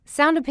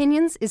Sound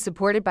Opinions is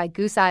supported by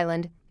Goose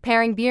Island,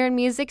 pairing beer and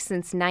music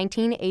since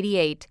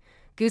 1988.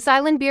 Goose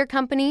Island Beer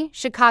Company,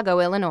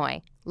 Chicago,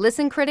 Illinois.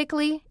 Listen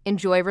critically,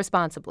 enjoy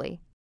responsibly.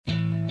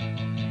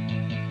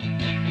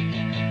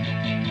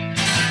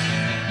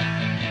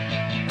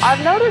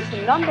 I've noticed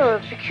a number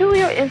of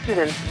peculiar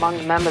incidents among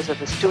the members of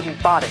the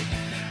student body,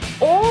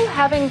 all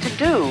having to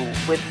do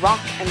with rock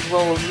and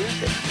roll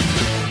music.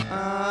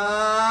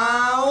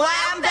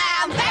 Wham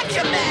bam,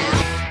 Benjamin!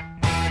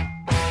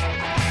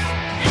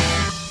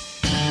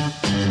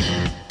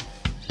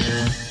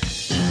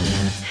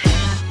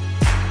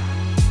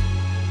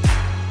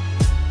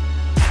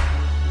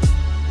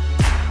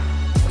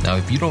 Now,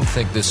 if you don't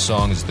think this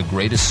song is the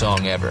greatest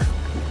song ever,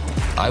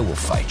 I will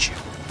fight you.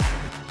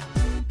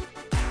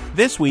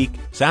 This week,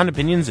 Sound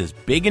Opinions is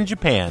big in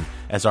Japan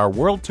as our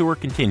world tour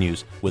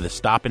continues with a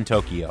stop in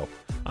Tokyo.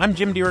 I'm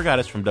Jim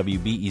DeRogatis from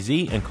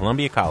WBEZ and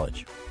Columbia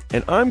College.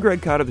 And I'm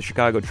Greg Cott of the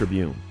Chicago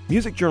Tribune.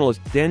 Music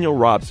journalist Daniel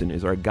Robson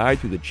is our guide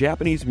through the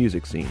Japanese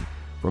music scene,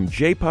 from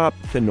J-pop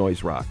to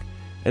noise rock.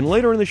 And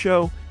later in the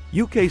show,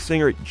 UK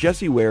singer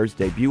Jessie Ware's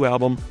debut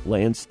album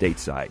lands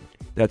stateside.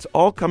 That's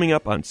all coming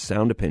up on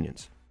Sound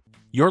Opinions.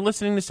 You're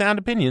listening to Sound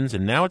Opinions,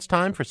 and now it's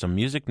time for some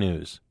music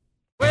news.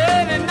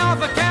 Well, in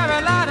North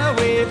Carolina,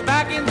 way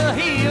back in the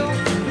hills,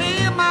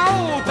 lived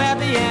my old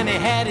pappy, and he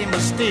had him a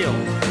still.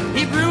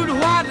 He brewed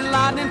white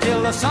lightning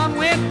till the sun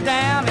went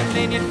down, and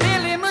then you'd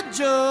fill him a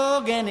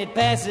jug and he'd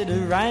pass it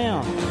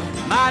around.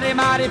 Mighty,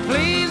 mighty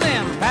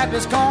pleasing,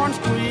 pappy's corn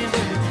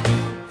squeezing.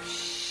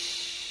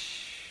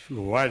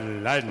 White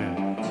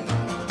lightning.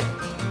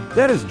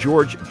 That is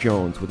George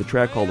Jones with a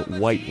track called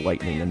White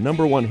Lightning, a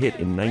number one hit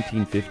in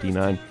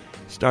 1959.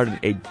 Started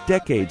a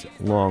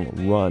decades-long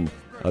run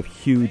of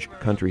huge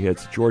country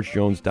hits. George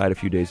Jones died a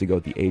few days ago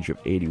at the age of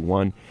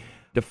 81.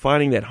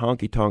 Defining that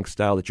honky-tonk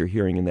style that you're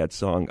hearing in that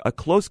song, a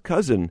close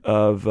cousin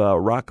of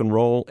rock and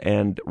roll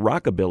and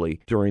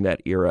rockabilly during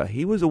that era.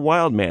 He was a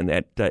wild man,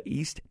 that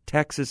East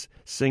Texas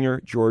singer,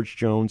 George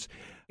Jones.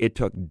 It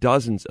took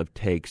dozens of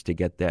takes to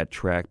get that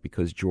track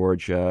because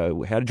George had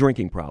a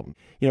drinking problem.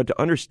 You know,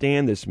 to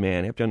understand this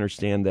man, you have to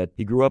understand that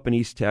he grew up in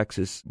East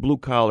Texas,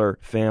 blue-collar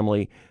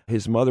family.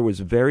 His mother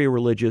was very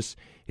religious.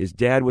 His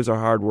dad was a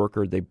hard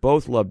worker. They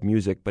both loved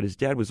music, but his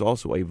dad was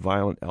also a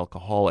violent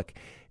alcoholic,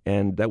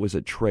 and that was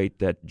a trait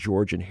that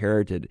George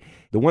inherited.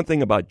 The one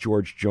thing about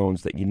George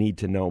Jones that you need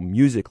to know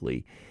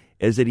musically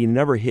is that he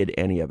never hid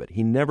any of it.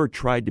 He never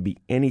tried to be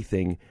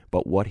anything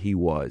but what he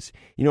was.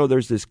 You know,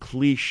 there's this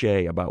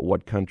cliche about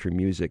what country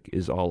music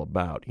is all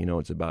about. You know,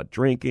 it's about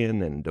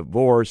drinking and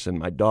divorce and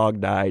my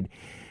dog died.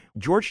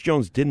 George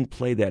Jones didn't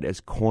play that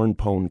as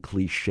cornpone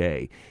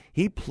cliche.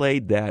 He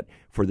played that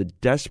for the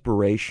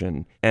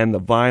desperation and the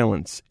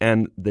violence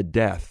and the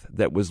death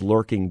that was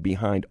lurking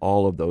behind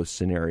all of those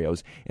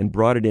scenarios and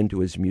brought it into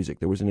his music.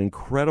 There was an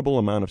incredible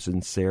amount of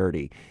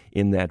sincerity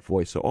in that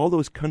voice. So all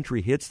those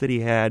country hits that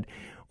he had,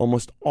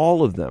 almost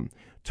all of them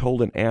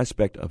told an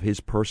aspect of his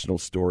personal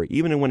story.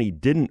 Even when he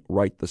didn't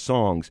write the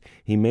songs,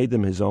 he made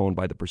them his own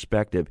by the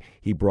perspective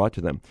he brought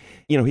to them.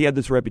 You know, he had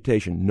this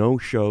reputation,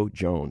 no-show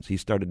Jones. He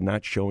started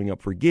not showing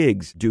up for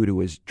gigs due to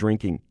his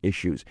drinking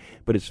issues.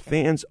 But his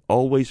fans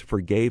always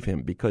forgave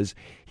him because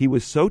he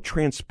was so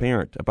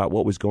transparent about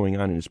what was going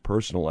on in his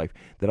personal life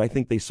that I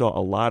think they saw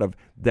a lot of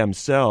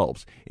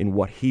themselves in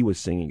what he was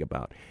singing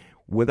about.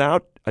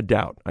 Without a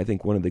doubt, I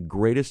think one of the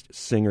greatest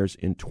singers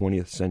in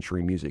 20th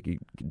century music. You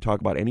can talk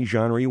about any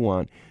genre you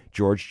want.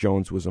 George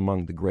Jones was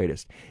among the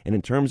greatest. And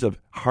in terms of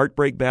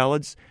heartbreak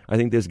ballads, I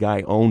think this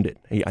guy owned it.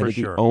 I think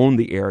he owned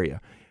the area.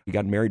 He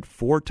got married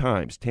 4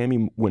 times.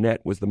 Tammy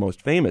Wynette was the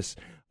most famous.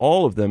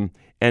 All of them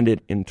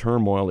ended in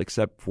turmoil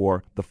except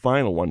for the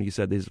final one. He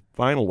said his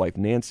final wife,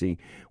 Nancy,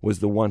 was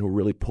the one who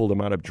really pulled him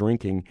out of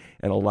drinking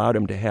and allowed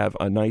him to have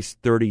a nice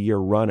 30-year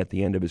run at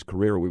the end of his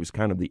career where he was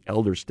kind of the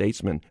elder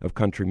statesman of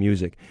country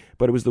music.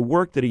 But it was the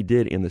work that he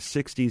did in the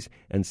 60s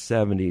and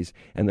 70s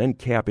and then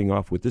capping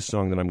off with this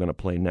song that I'm going to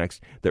play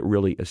next that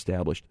really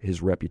established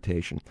his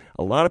reputation.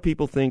 A lot of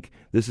people think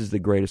this is the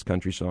greatest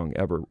country song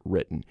ever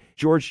written.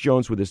 George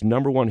Jones with his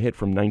number one hit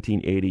from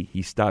 1980,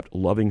 He Stopped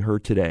Loving Her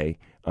Today,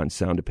 on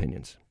Sound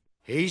Opinions.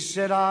 He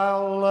said,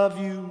 I'll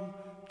love you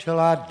till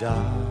I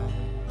die.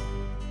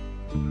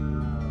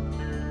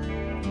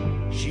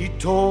 She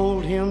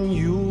told him,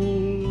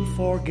 you'll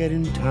forget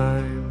in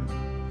time.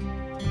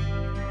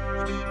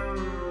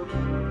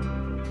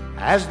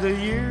 As the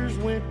years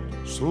went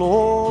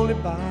slowly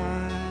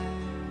by,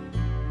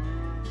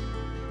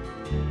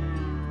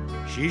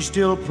 she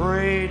still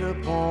preyed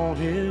upon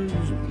his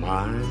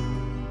mind.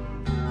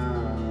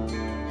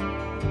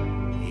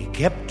 He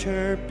kept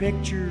her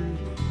picture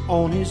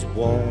on his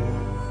wall,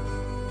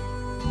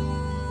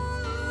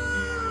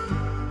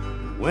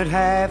 went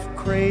half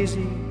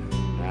crazy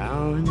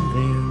now and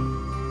then,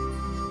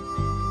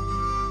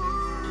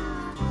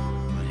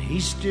 but he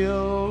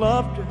still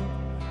loved her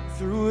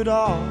through it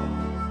all,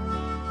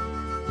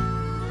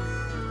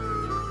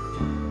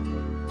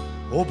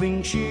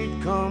 hoping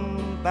she'd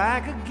come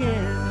back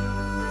again.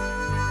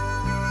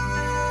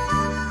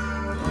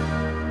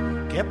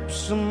 Kept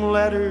some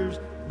letters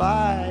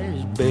by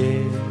his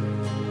bed.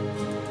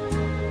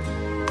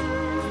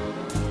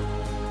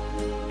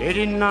 It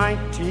in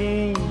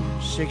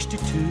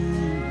 1962,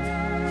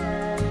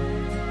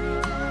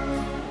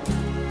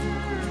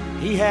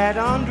 he had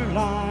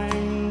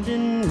underlined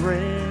in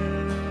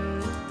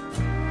red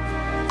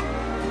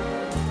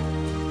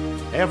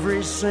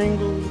every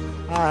single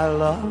I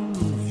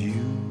love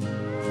you.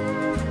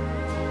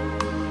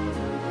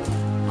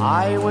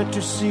 I went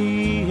to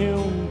see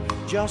him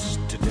just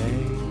today.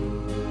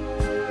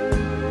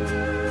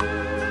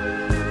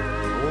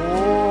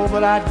 Oh,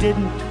 but I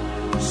didn't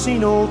see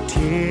no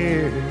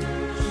tears.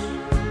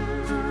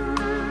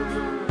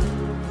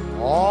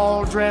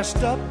 All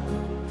dressed up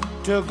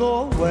to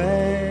go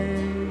away.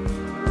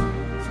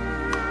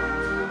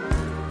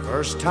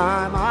 First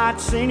time I'd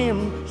seen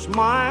him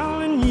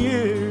smile in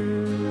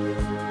years.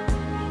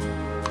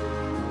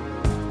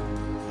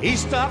 He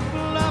stopped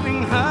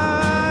loving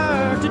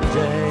her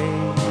today.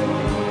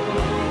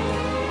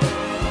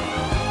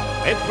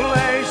 They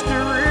placed a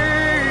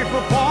wreath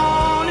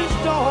upon his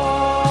door,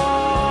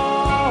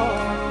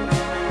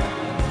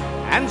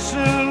 and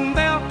soon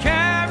they'll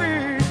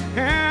carry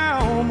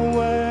him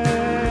away.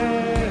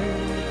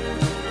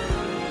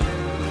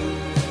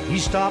 He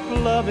stopped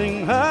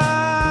loving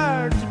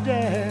her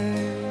today.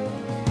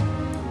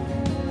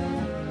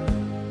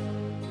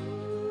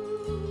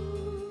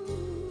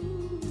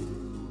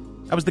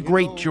 That was the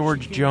great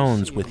George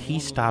Jones with He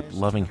Stopped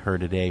Loving Her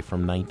Today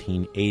from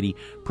 1980,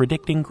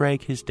 predicting,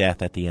 Greg, his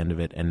death at the end of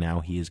it, and now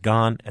he is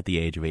gone at the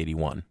age of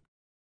 81.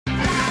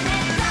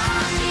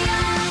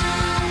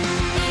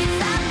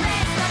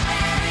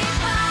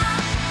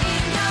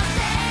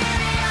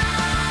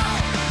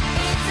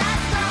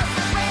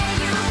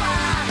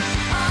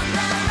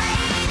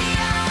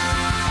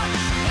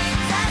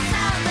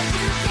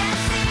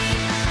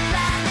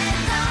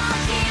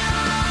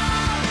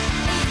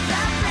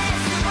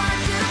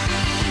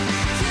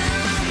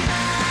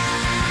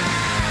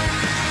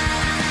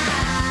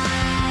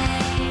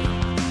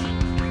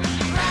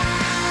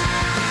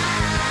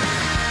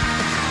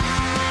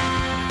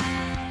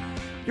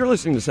 You're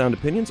listening to Sound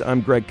Opinions.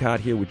 I'm Greg Kot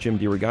here with Jim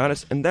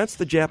DeRogatis, and that's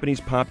the Japanese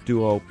pop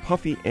duo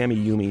Puffy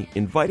Amiyumi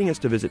inviting us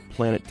to visit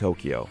Planet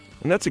Tokyo.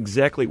 And that's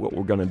exactly what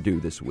we're going to do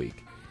this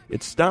week.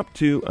 It's stop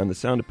 2 on the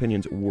Sound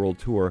Opinions World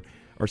Tour,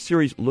 our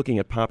series looking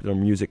at popular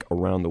music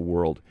around the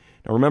world.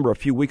 Now remember, a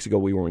few weeks ago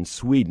we were in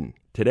Sweden.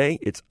 Today,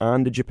 it's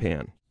on to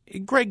Japan.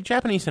 Greg,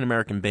 Japanese and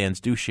American bands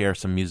do share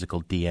some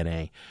musical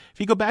DNA. If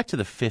you go back to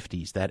the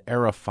 50s, that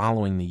era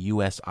following the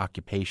U.S.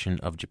 occupation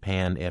of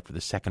Japan after the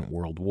Second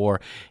World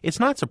War, it's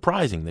not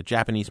surprising that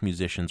Japanese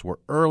musicians were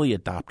early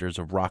adopters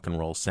of rock and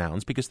roll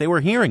sounds because they were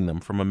hearing them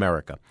from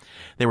America.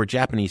 There were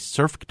Japanese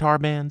surf guitar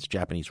bands,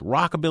 Japanese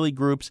rockabilly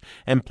groups,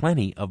 and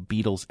plenty of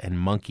Beatles and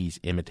Monkees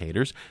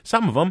imitators,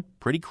 some of them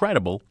pretty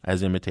credible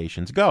as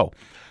imitations go.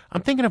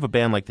 I'm thinking of a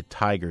band like the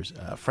Tigers,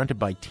 fronted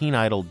by teen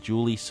idol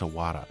Julie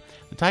Sawada.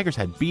 The Tigers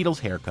had Beatles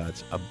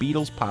haircuts, a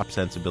Beatles pop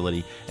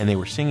sensibility, and they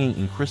were singing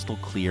in crystal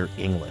clear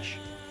English.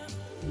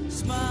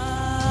 Smile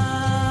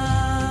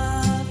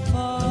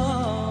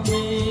for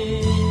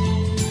me,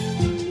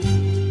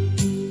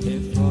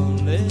 if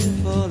only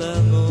for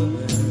a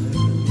moment.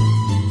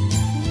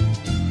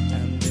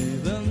 And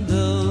even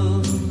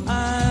though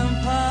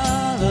I'm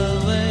far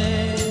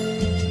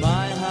away,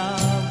 my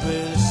heart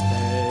will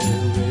stay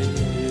with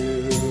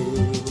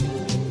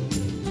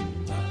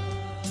you.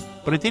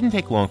 But it didn't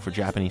take long for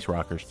Japanese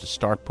rockers to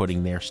start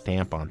putting their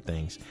stamp on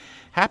things.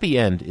 Happy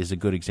End is a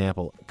good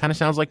example. Kind of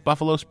sounds like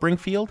Buffalo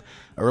Springfield,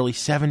 early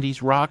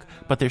 70s rock,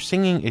 but they're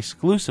singing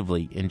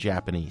exclusively in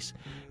Japanese.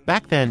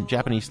 Back then,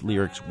 Japanese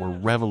lyrics were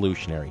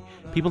revolutionary.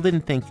 People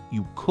didn't think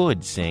you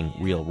could sing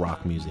real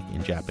rock music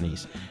in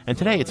Japanese. And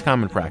today, it's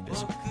common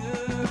practice.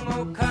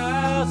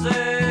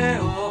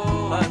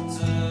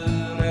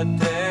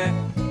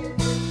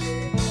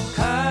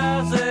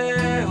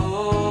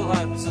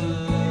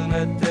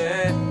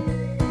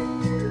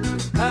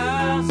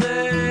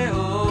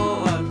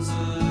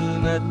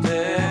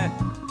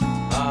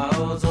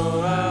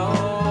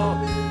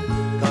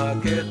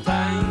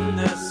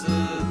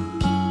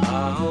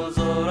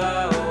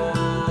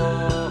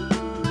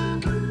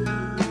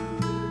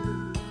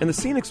 And the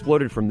scene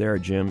exploded from there,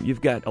 Jim. You've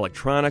got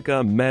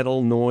electronica,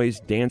 metal, noise,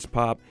 dance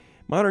pop.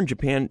 Modern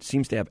Japan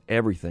seems to have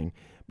everything,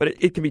 but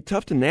it can be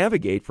tough to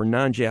navigate for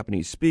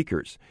non-Japanese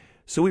speakers.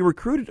 So we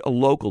recruited a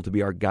local to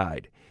be our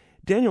guide.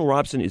 Daniel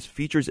Robson is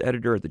features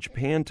editor at the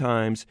Japan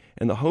Times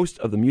and the host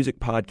of the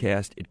music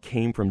podcast It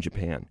Came From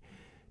Japan.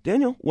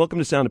 Daniel, welcome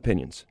to Sound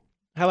Opinions.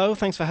 Hello,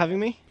 thanks for having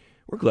me.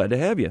 We're glad to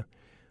have you.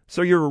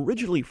 So you're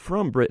originally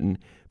from Britain,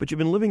 but you've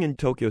been living in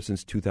Tokyo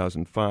since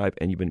 2005,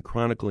 and you've been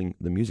chronicling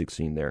the music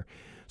scene there.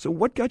 So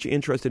what got you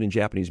interested in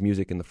Japanese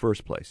music in the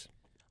first place?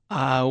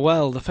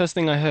 Well, the first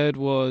thing I heard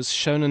was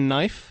Shonen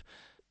Knife.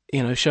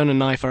 You know, Shonen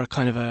Knife are a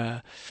kind of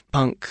a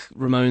punk,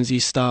 Ramones-y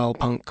style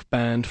punk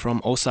band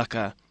from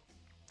Osaka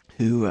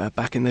who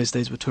back in those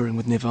days were touring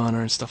with Nirvana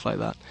and stuff like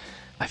that.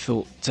 I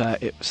thought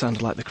it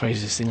sounded like the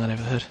craziest thing I'd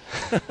ever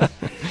heard.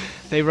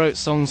 They wrote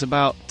songs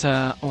about,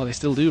 they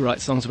still do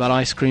write songs about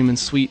ice cream and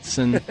sweets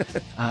and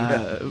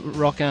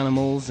rock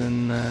animals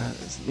and,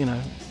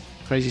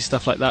 crazy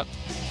stuff like that.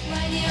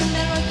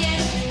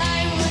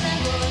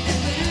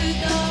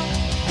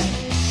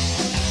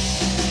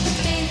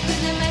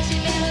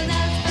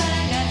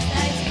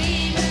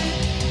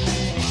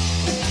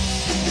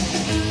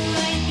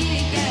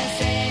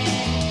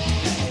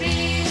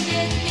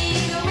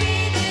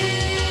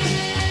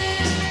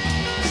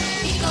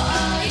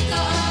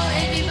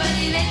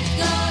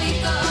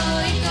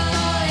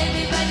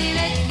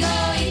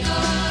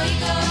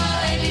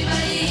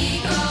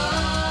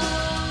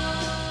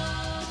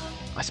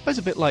 I suppose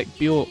a bit like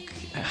Björk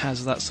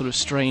has that sort of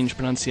strange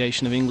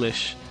pronunciation of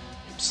English,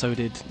 so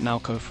did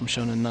Naoko from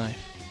Shonen Knife.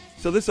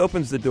 So this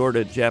opens the door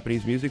to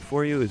Japanese music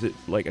for you? Is it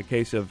like a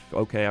case of,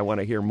 okay, I want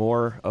to hear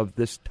more of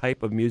this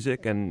type of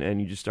music,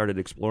 and you just started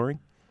exploring?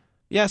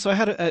 Yeah, so I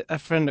had a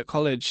friend at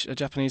college, a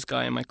Japanese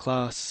guy in my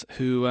class,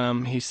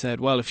 who he said,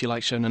 well, if you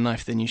like Shonen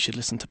Knife, then you should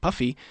listen to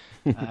Puffy,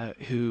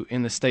 who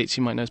in the States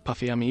you might know as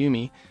Puffy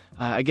Amiyumi.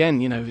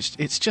 Again,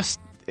 it's just...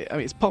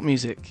 it's pop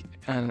music,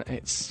 and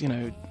it's,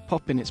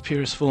 pop in its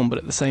purest form, but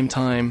at the same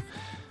time,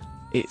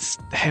 it's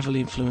heavily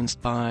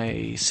influenced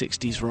by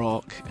 60s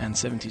rock and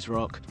 70s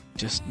rock,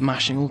 just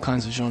mashing all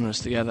kinds of genres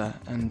together,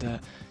 and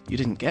you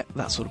didn't get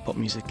that sort of pop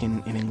music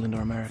in England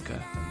or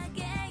America.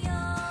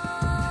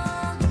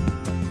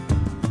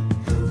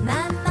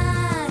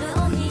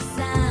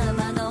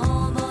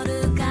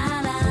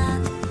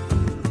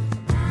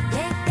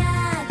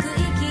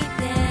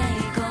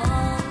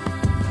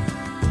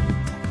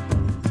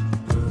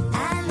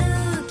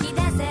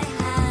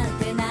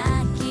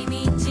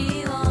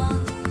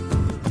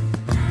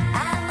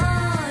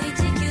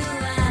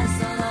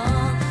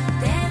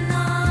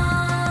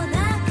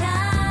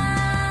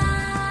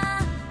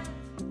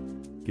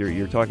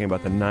 You're talking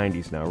about the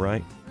 90s now,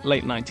 right?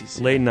 Late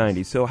 90s. Late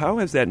 90s. So how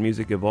has that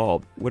music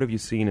evolved? What have you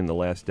seen in the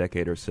last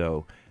decade or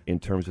so in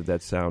terms of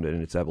that sound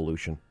and its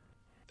evolution?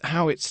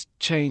 How it's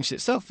changed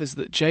itself is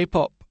that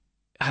J-pop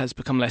has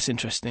become less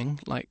interesting.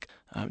 Like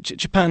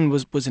Japan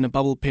was in a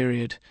bubble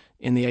period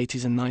in the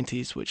 80s and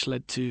 90s, which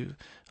led to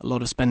a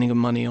lot of spending of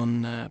money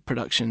on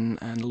production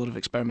and a lot of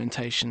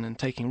experimentation and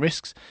taking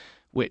risks,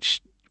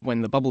 which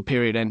when the bubble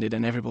period ended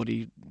and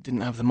everybody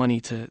didn't have the money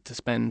to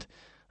spend,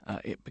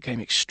 it became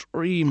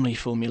extremely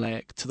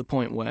formulaic to the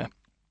point where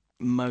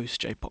most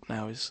J-pop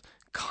now is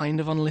kind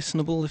of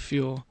unlistenable if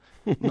you're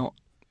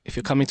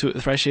coming to it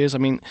with fresh ears. I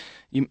mean,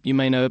 you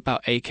may know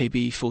about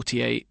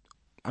AKB48.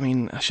 I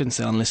mean, I shouldn't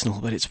say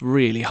unlistenable, but it's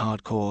really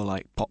hardcore,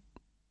 like pop,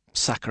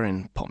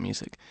 saccharine pop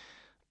music.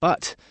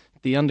 But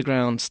the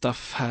underground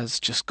stuff has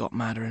just got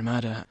madder and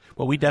madder.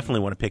 Well, we definitely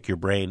want to pick your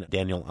brain,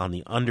 Daniel, on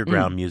the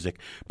underground music.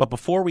 But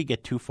before we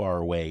get too far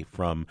away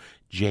from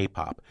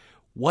J-pop,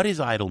 what is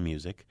idol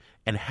music,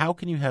 and how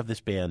can you have this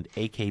band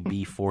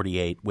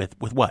AKB48 with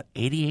what,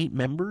 88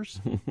 members?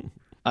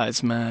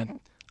 It's mad.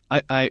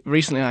 I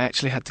recently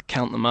actually had to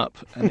count them up,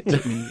 and it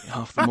took me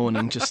half the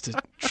morning just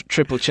to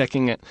triple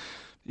checking it.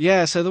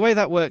 Yeah, so the way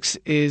that works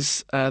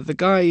is the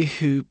guy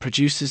who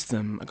produces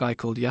them, a guy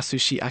called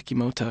Yasushi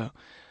Akimoto,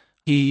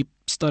 he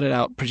started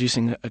out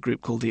producing a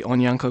group called the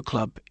Onyanko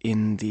Club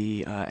in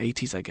the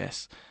 80s, I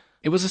guess.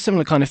 It was a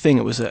similar kind of thing.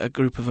 It was a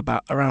group of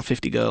around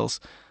 50 girls,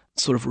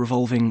 sort of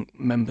revolving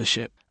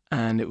membership,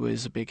 and it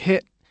was a big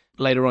hit.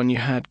 Later on, you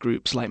had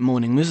groups like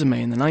Morning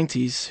Musume in the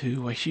 90s,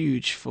 who were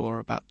huge for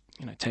about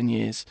 10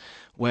 years,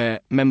 where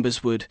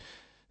members would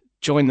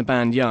join the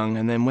band young,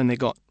 and then when they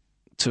got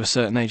to a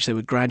certain age, they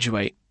would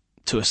graduate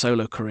to a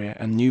solo career,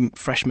 and new,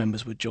 fresh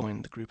members would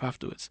join the group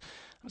afterwards.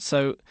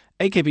 So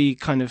AKB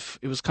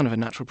it was kind of a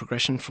natural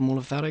progression from all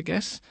of that, I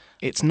guess.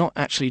 It's not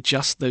actually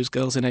just those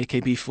girls in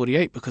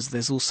AKB48, because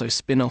there's also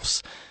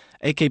spin-offs.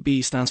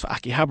 AKB stands for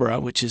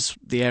Akihabara, which is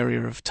the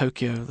area of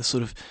Tokyo, the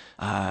sort of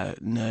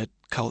nerd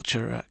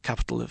culture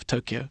capital of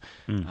Tokyo,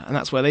 and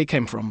that's where they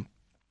came from.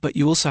 But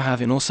you also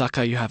have in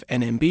Osaka, you have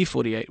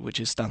NMB48,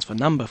 which stands for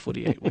number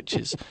 48, which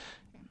is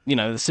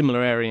the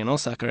similar area in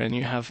Osaka, and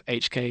you have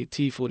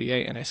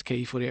HKT48 and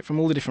SKE48 from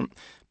all the different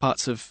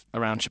parts of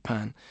around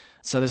Japan.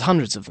 So there's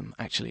hundreds of them,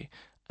 actually.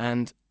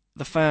 And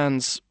the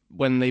fans,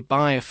 when they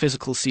buy a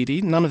physical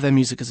CD, none of their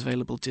music is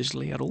available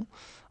digitally at all.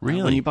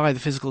 Really? When you buy the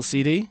physical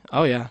CD,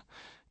 oh yeah,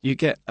 you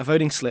get a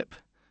voting slip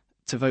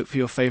to vote for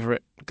your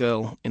favorite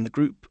girl in the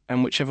group,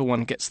 and whichever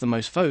one gets the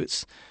most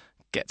votes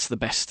gets the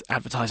best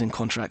advertising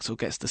contracts or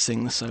gets to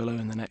sing the solo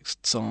in the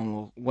next song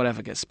or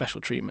whatever, gets special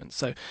treatment.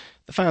 So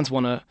the fans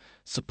want to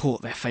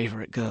support their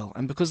favorite girl,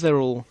 and because they're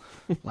all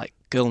like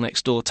girl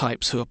next door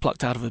types who are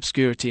plucked out of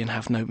obscurity and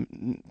have no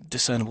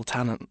discernible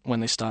talent when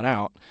they start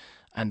out,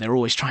 and they're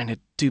always trying to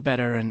do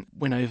better and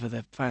win over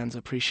their fans'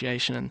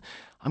 appreciation, and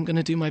I'm going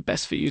to do my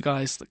best for you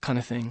guys, that kind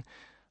of thing.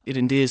 It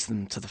endears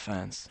them to the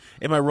fans.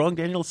 Am I wrong,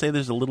 Daniel, to say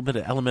there's a little bit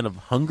of element of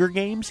Hunger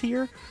Games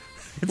here?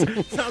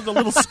 It sounds a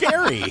little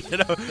scary.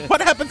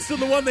 What happens to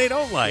the one they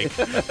don't like?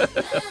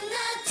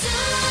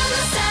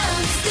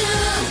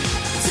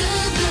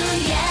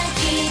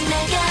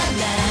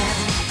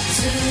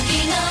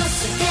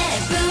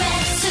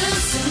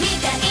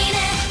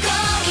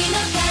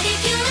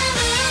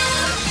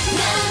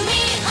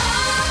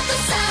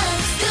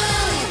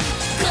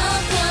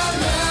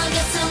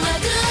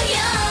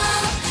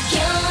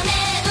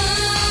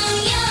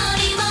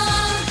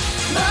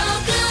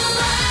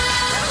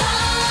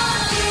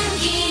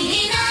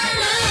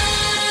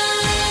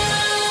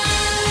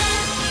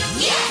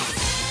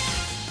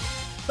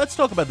 Let's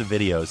talk about the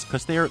videos,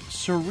 because they're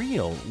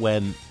surreal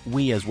when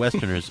we as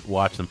Westerners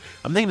watch them.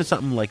 I'm thinking of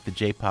something like the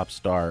J-pop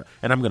star,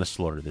 and I'm going to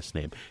slaughter this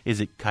name. Is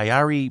it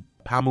Kyary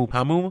Pamu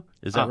Pamu?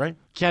 Is that right?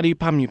 Kyary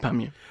Pamu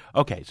Pamu.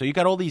 Okay, so you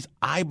got all these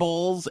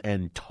eyeballs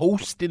and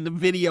toast in the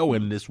video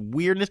and this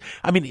weirdness.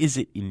 I mean, is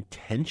it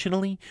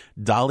intentionally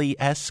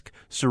Dali-esque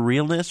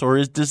surrealness, or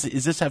is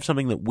this have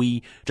something that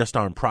we just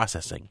aren't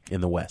processing in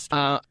the West?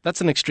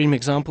 That's an extreme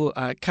example.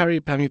 Kyary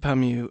Pamu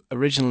Pamu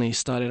originally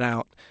started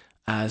out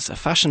as a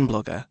fashion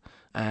blogger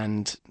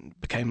and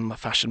became a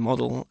fashion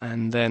model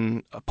and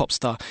then a pop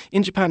star.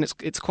 In Japan,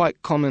 it's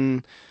quite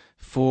common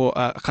for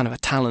a kind of a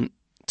talent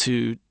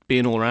to be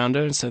an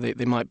all-rounder, and so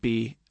they might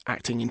be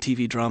acting in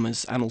TV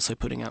dramas and also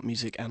putting out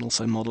music and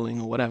also modeling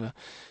or whatever.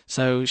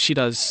 So she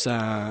does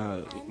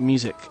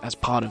music as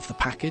part of the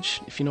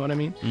package, if you know what I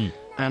mean.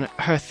 And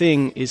her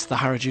thing is the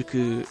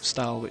Harajuku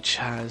style, which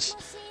has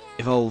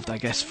evolved, I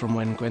guess, from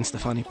when Gwen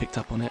Stefani picked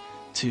up on it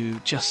to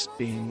just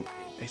being...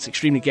 It's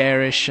extremely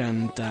garish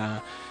and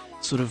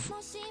sort of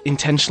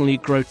intentionally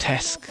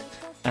grotesque,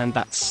 and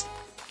that's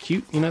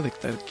cute, you know,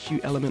 the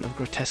cute element of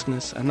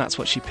grotesqueness, and that's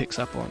what she picks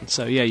up on.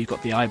 So yeah, you've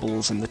got the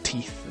eyeballs and the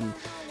teeth, and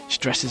she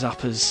dresses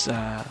up as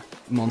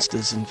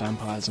monsters and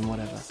vampires and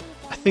whatever.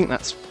 I think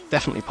that's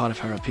definitely part of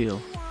her appeal.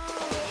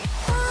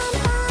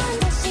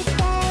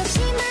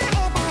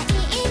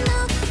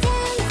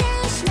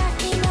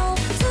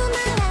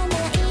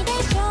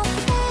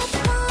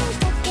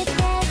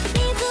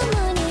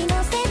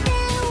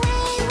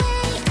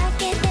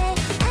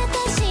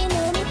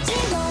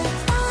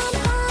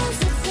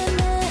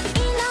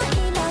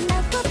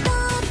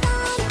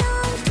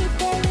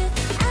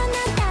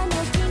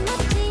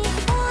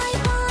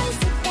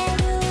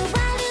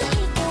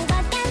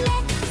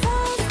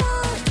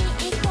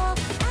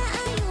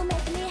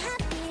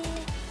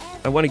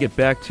 I want to get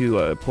back to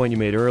a point you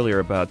made earlier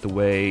about the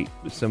way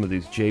some of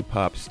these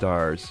J-pop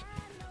stars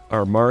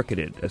are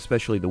marketed,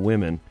 especially the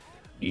women.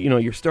 You know,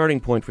 your starting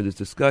point for this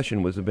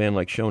discussion was a band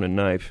like Shonen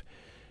Knife,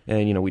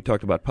 and, you know, we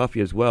talked about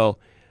Puffy as well,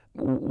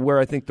 where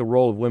I think the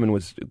role of women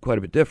was quite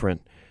a bit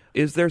different.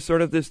 Is there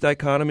sort of this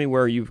dichotomy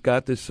where you've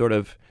got this sort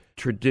of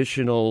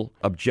traditional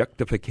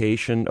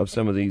objectification of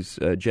some of these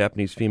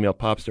Japanese female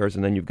pop stars,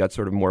 and then you've got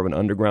sort of more of an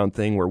underground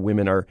thing where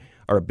women are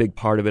a big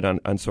part of it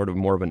on sort of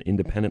more of an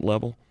independent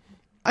level?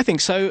 I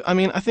think so. I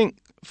mean, I think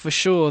for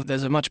sure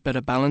there's a much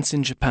better balance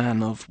in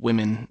Japan of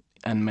women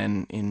and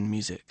men in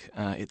music.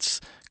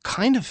 It's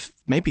kind of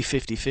maybe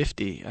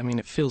 50-50. I mean,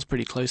 it feels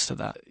pretty close to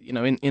that. You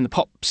know, in the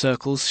pop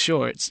circles,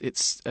 sure,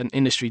 it's an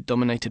industry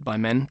dominated by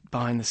men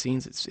behind the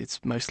scenes. It's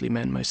mostly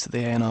men, most of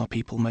the A&R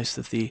people, most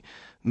of the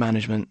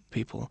management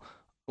people.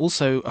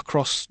 Also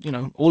across, you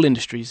know, all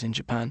industries in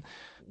Japan,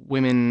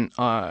 women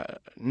are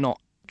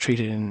not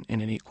treated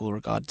in an equal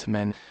regard to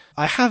men.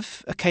 I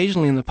have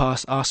occasionally in the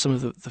past asked some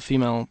of the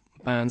female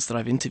bands that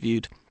I've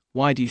interviewed,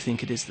 why do you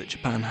think it is that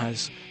Japan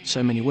has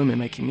so many women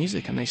making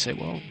music? And they say,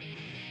 well,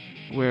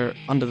 we're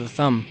under the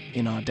thumb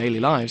in our daily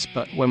lives,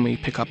 but when we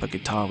pick up a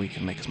guitar, we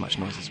can make as much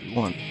noise as we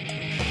want.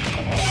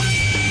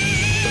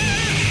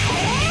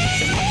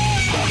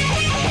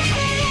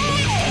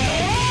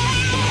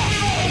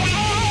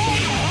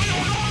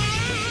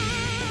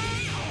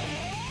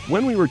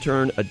 When we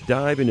return, a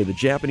dive into the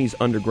Japanese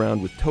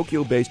underground with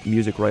Tokyo-based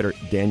music writer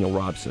Daniel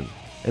Robson.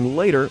 And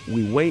later,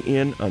 we weigh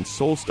in on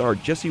soul star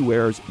Jessie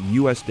Ware's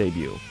U.S.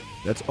 debut.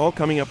 That's all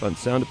coming up on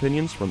Sound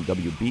Opinions from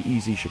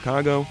WBEZ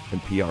Chicago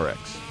and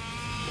PRX.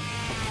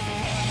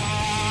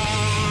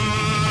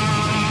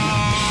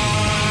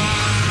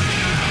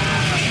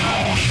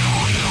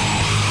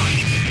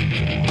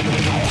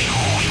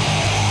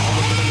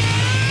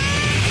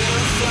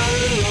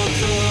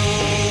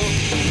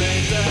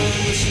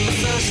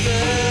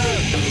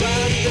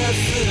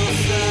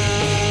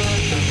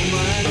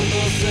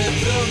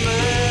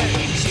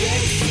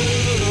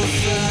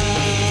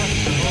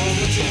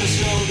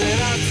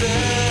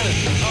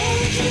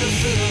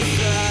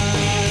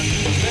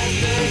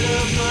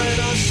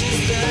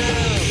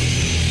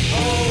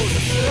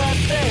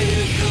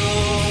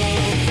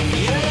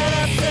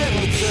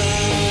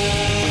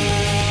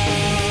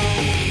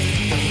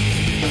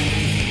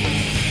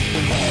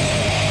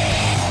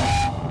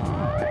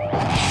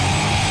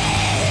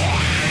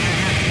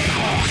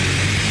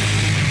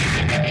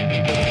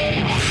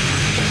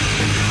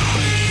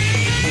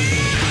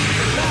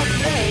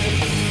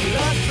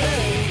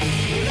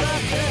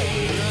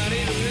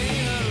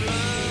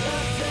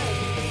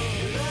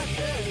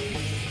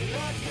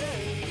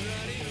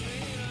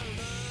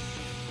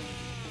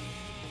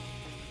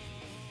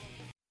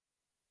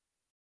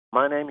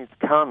 My name is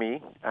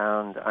Kami,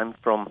 and I'm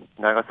from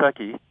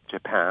Nagasaki,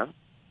 Japan.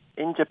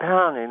 In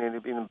Japan,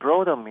 in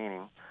broader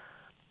meaning,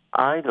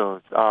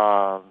 idols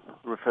are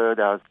referred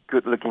as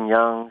good-looking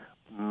young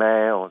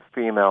male or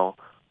female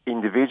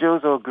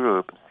individuals or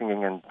groups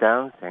singing and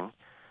dancing,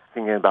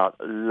 singing about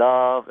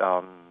love,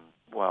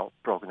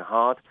 broken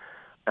heart,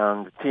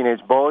 and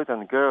teenage boys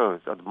and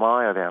girls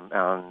admire them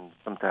and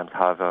sometimes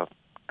have a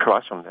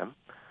crush on them.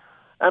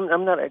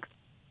 I'm not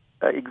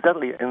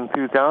exactly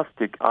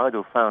enthusiastic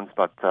idol fans,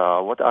 but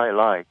what I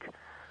like,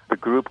 the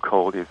group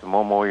called is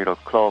Momoiro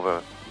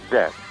Clover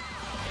Z.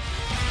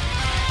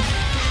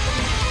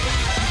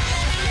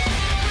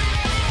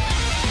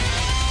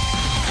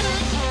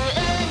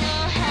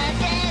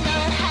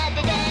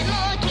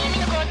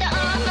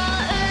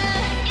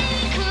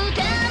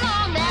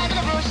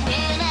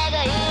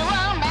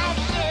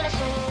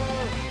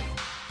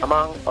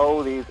 Among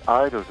all these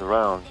idols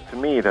around, to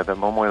me that the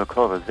Momoiro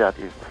Clover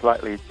Z is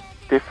slightly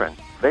different.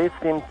 They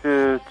seem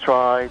to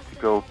try to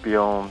go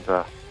beyond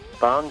the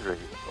boundaries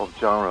of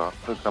genre.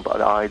 For example,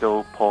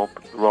 idol, pop,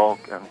 rock,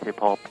 and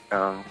hip-hop,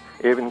 and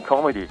even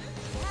comedy.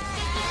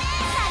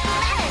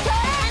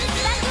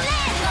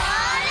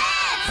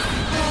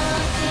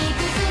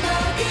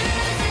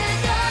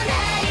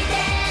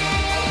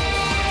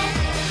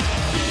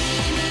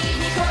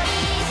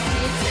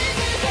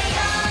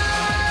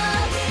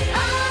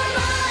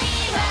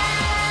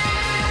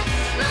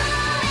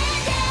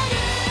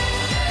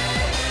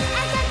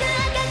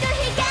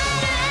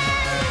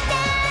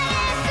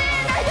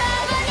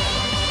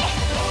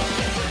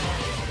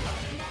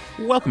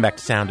 Welcome back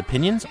to Sound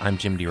Opinions. I'm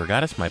Jim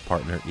DeRogatis. My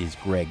partner is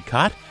Greg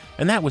Kot.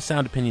 And that was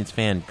Sound Opinions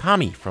fan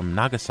Kami from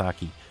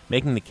Nagasaki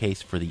making the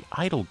case for the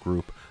idol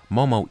group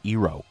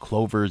Momoiro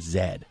Clover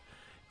Z.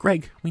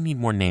 Greg, we need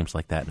more names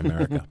like that in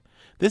America.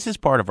 This is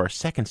part of our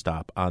second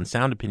stop on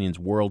Sound Opinions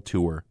World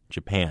Tour,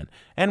 Japan.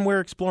 And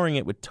we're exploring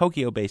it with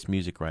Tokyo-based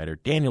music writer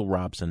Daniel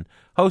Robson,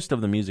 host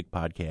of the music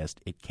podcast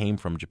It Came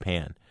From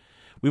Japan.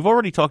 We've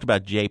already talked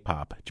about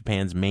J-pop,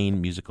 Japan's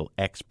main musical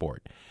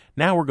export.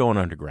 Now we're going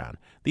underground.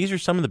 These are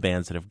some of the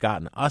bands that have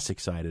gotten us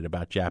excited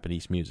about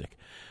Japanese music.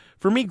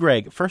 For me,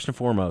 Greg, first and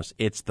foremost,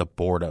 it's the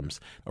Boredoms.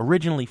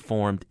 Originally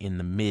formed in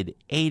the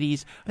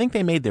mid-'80s, I think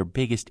they made their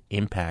biggest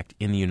impact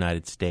in the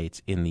United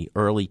States in the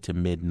early to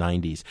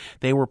mid-'90s.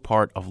 They were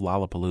part of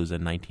Lollapalooza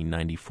in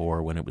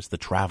 1994 when it was the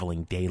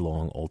traveling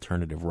day-long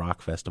alternative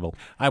rock festival.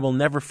 I will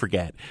never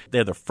forget.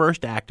 They're the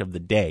first act of the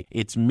day.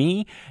 It's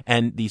me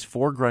and these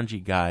four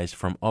grungy guys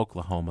from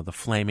Oklahoma, the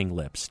Flaming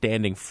Lips,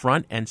 standing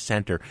front and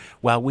center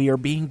while we are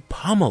being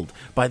pummeled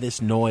by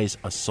this noise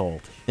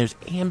assault. There's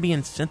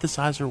ambient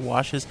synthesizer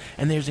washes,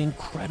 and there's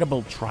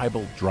incredible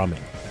tribal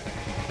drumming.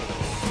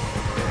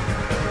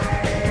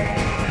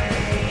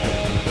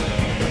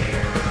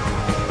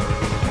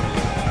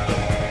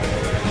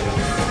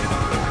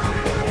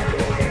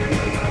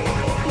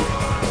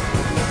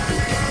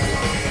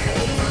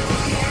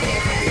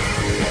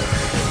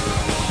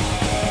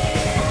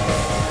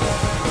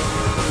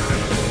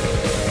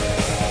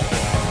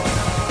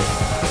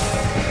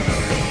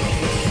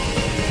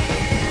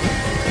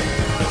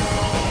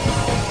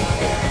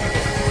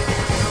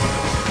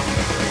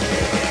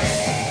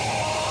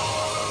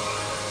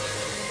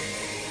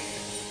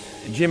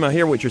 Jim, I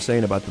hear what you're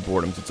saying about the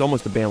Boredoms. It's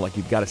almost a band like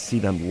you've got to see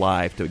them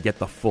live to get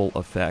the full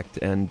effect.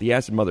 And the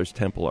Acid Mothers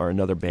Temple are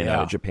another band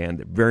out of Japan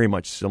that very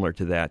much similar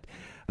to that.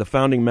 The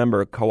founding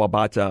member,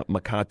 Kawabata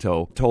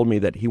Makato, told me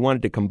that he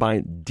wanted to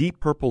combine Deep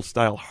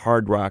Purple-style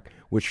hard rock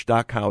with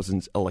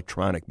Stockhausen's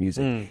electronic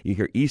music. You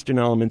hear Eastern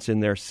elements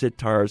in there,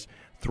 sitars,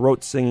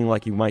 throat singing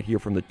like you might hear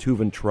from the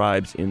Tuvan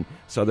tribes in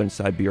southern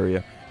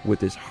Siberia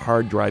with this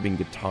hard-driving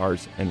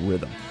guitars and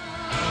rhythm.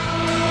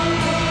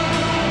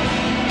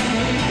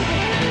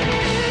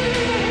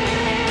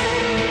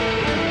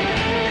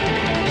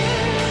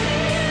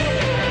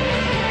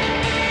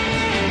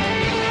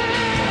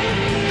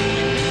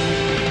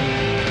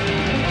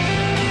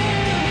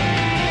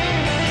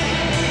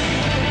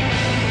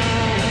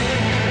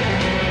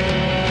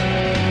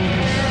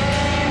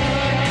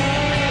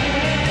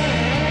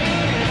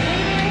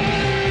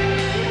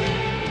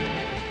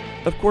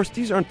 Of course,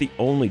 these aren't the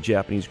only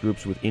Japanese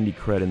groups with indie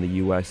cred in the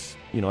U.S.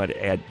 I'd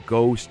add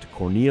Ghost,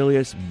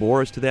 Cornelius,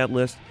 Boris to that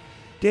list.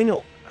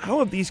 Daniel, how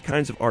have these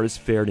kinds of artists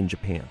fared in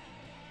Japan?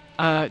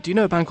 Do you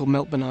know a band called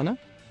Melt Banana?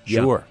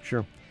 Sure.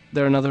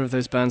 They're another of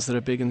those bands that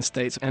are big in the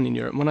States and in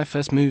Europe. When I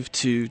first moved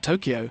to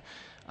Tokyo,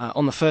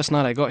 on the first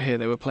night I got here,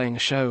 they were playing a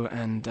show,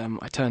 and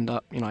I turned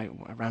up. I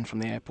ran from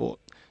the airport,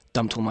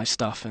 dumped all my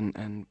stuff,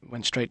 and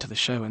went straight to the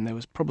show, and there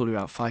was probably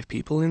about 5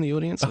 people in the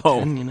audience, or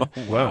 10,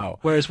 Wow.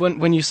 Whereas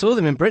when you saw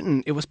them in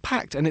Britain, it was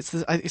packed, and it's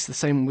the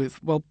same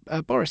with,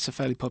 Boris are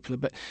fairly popular,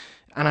 but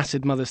and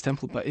Acid Mothers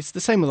Temple, but it's the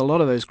same with a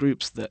lot of those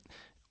groups that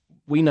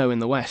we know in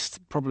the West.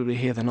 Probably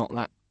here they're not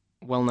that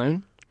well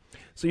known.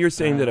 So you're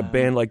saying that a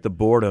band like the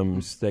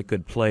Boredoms, that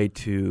could play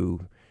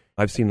to,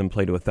 I've seen them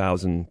play to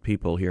 1,000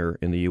 people here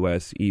in the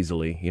U.S.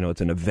 easily.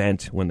 It's an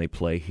event when they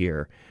play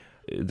here.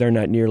 They're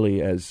not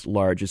nearly as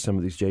large as some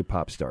of these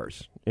J-pop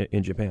stars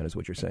in Japan, is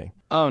what you're saying.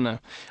 Oh, no.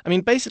 I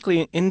mean,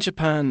 basically, in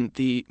Japan,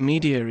 the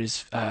media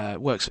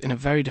works in a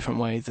very different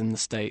way than the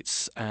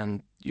States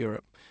and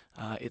Europe.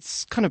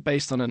 It's kind of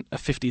based on a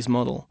 50s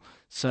model,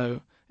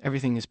 so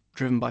everything is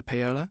driven by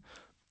payola.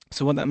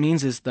 So what that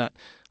means is that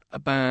a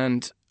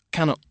band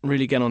cannot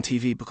really get on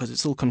TV because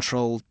it's all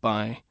controlled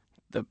by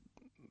the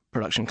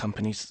production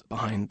companies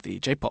behind the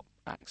J-pop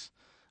acts.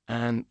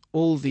 And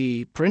all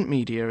the print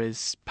media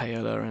is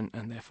payola,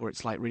 and therefore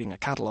it's like reading a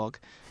catalogue.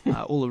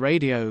 All the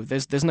radio,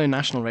 there's no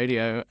national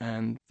radio,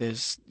 and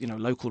there's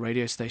local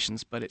radio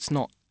stations, but it's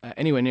not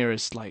anywhere near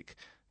as like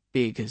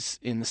big as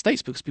in the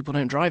States because people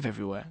don't drive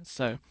everywhere.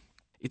 So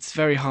it's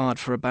very hard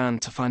for a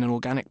band to find an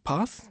organic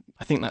path.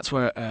 I think that's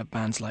where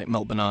bands like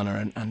Melt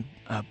Banana and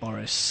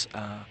Boris,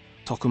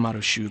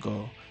 Tokumaru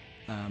Shugo,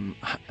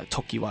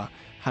 Tokiwa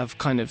have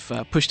kind of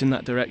pushed in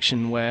that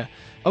direction where,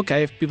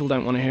 okay, if people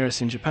don't want to hear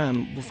us in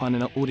Japan, we'll find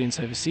an audience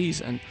overseas,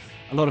 and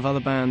a lot of other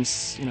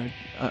bands,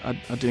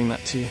 are doing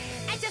that too.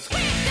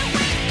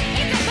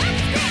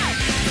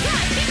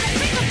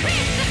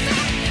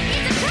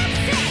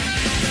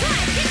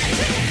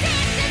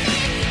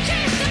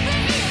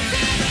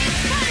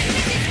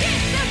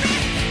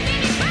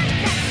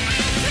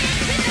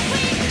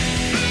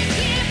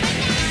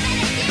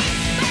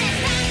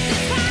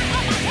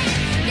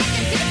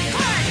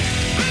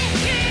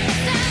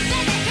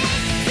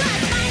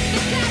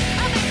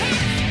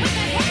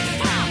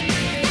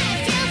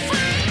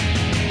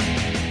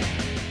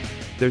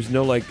 There's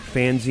no like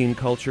fanzine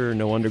culture,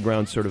 no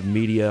underground sort of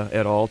media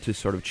at all to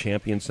sort of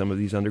champion some of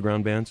these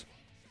underground bands?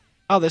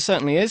 Oh, there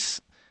certainly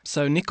is.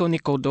 So Nico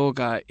Nico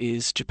Doga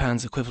is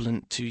Japan's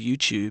equivalent to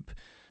YouTube,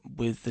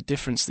 with the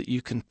difference that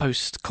you can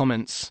post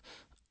comments.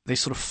 They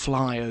sort of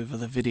fly over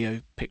the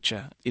video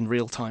picture in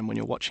real time when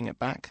you're watching it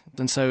back.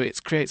 And so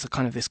it creates a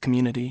kind of this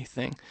community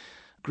thing.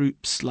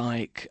 Groups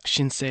like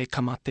Shinsei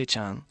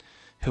Kamate-chan,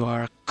 who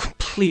are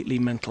completely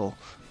mental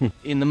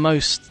in the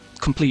most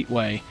complete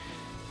way.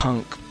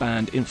 Punk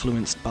band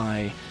influenced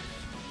by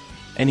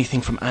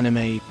anything from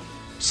anime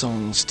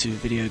songs to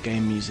video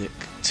game music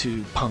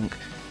to punk.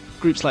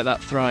 Groups like that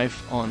thrive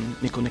on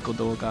Nico Nico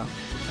Doga.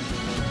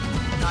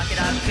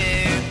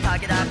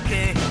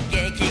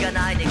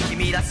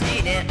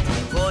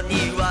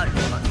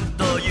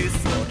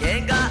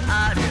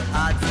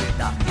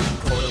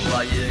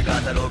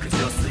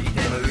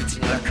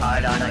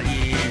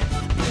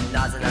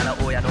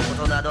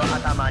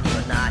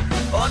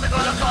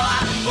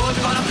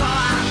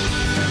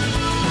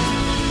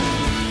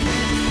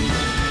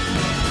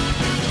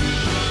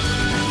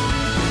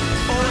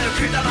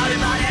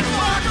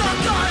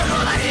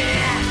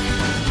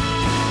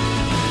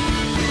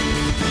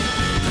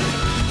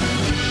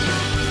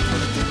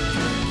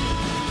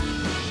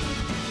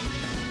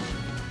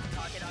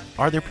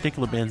 Are there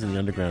particular bands in the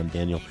underground,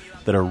 Daniel,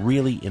 that are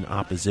really in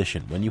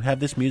opposition? When you have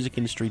this music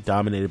industry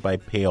dominated by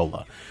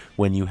payola,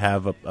 when you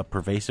have a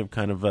pervasive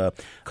kind of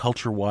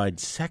culture-wide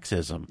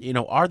sexism,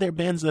 are there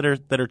bands that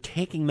are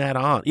taking that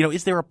on?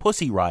 Is there a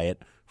pussy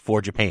riot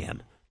for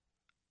Japan?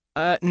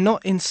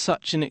 Not in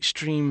such an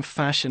extreme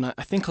fashion.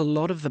 I think a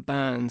lot of the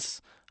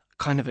bands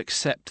kind of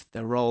accept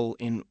their role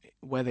in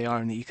where they are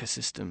in the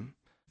ecosystem.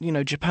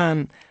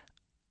 Japan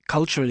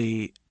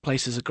culturally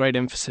places a great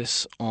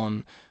emphasis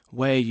on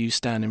where you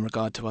stand in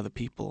regard to other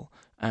people,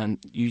 and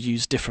you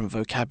use different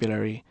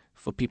vocabulary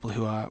for people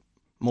who are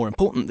more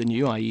important than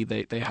you, i.e.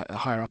 they are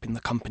higher up in the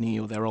company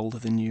or they're older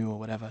than you or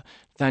whatever,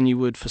 than you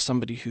would for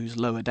somebody who's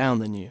lower down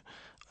than you,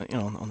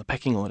 on the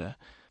pecking order.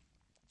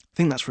 I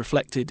think that's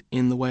reflected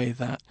in the way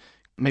that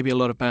maybe a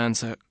lot of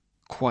bands are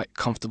quite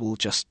comfortable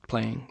just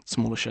playing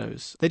smaller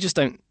shows. They just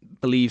don't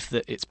believe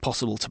that it's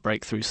possible to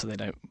break through, so they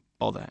don't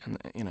bother.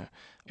 And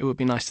it would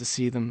be nice to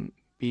see them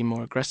be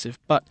more aggressive,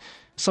 but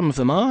some of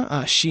them are.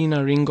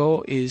 Sheena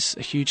Ringo is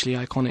a hugely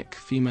iconic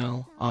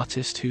female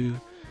artist who,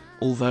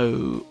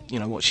 although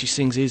what she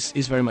sings is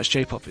very much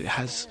J-pop, it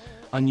has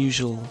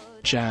unusual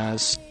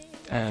jazz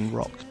and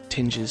rock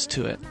tinges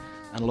to it,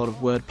 and a lot of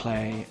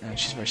wordplay, and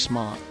she's very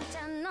smart.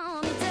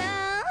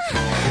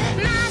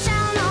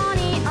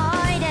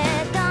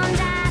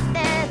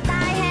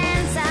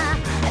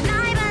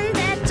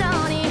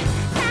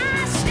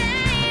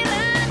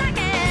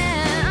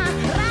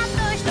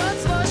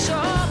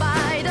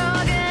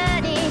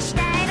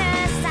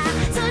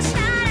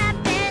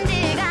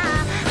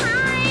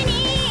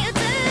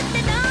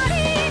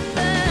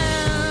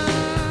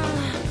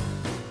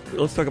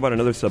 Let's talk about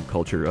another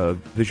subculture,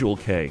 Visual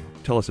Kei.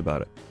 Tell us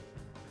about it.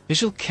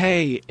 Visual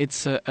Kei,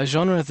 it's a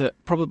genre that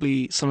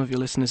probably some of your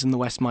listeners in the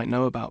West might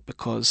know about,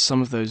 because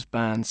some of those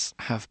bands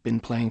have been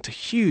playing to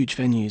huge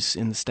venues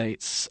in the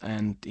States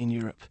and in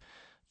Europe.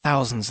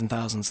 Thousands and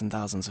thousands and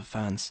thousands of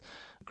fans.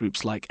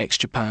 Groups like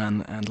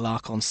X-Japan and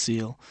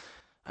L'Arc-en-Ciel.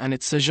 And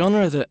it's a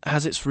genre that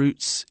has its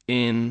roots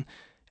in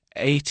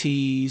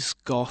 80s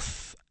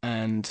goth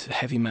and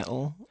heavy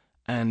metal.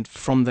 And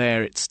from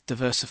there, it's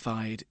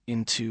diversified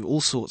into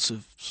all sorts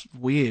of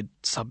weird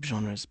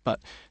subgenres.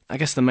 But I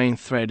guess the main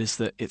thread is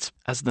that it's,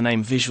 as the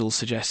name visual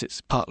suggests, it's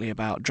partly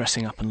about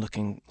dressing up and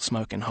looking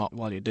smoking hot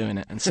while you're doing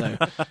it. And so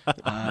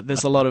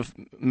there's a lot of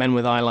men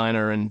with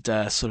eyeliner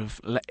and sort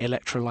of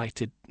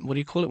electrolyted, what do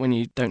you call it, when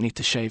you don't need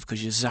to shave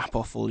because you zap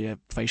off all your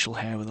facial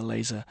hair with a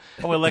laser?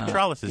 Oh,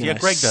 electrolysis. Yeah,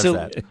 Greg does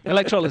that.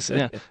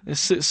 Electrolysis, yeah.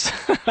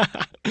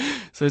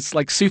 So it's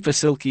like super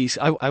silky.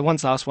 I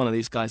once asked one of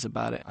these guys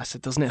about it. I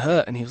said, doesn't it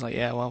hurt? And he was like,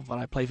 yeah, well,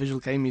 I play visual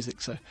kei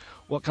music, so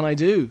what can I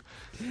do?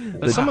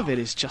 But some of it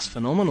is just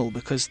phenomenal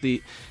because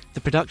the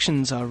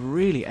productions are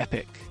really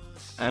epic,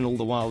 and all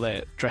the while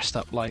they're dressed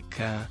up like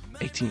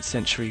 18th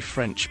century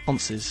French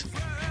ponces.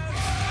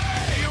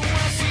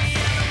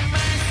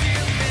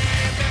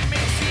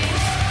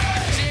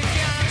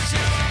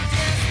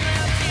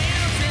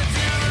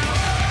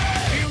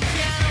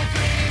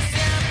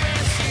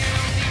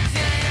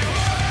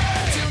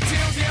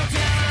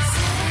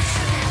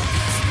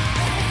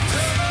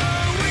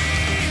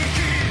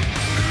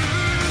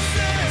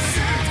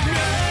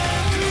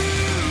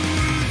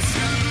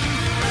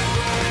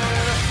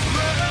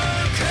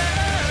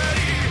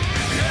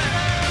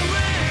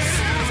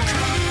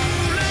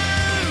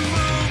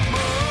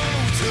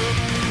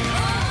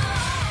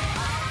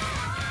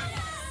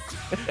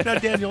 Now,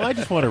 Daniel, I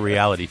just want a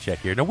reality check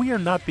here. Now, we are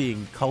not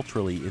being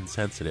culturally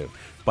insensitive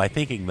by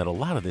thinking that a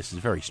lot of this is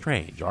very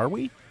strange, are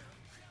we?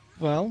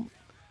 Well,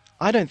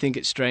 I don't think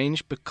it's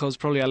strange because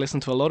probably I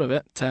listen to a lot of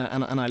it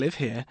and I live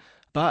here.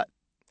 But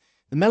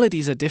the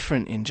melodies are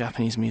different in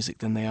Japanese music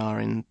than they are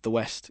in the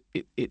West.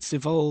 It's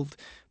evolved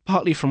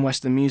partly from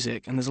Western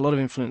music, and there's a lot of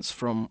influence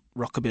from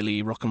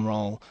rockabilly, rock and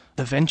roll.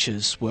 The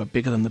Ventures were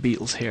bigger than the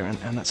Beatles here,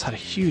 and that's had a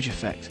huge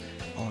effect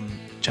on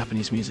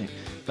Japanese music.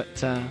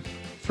 But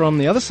from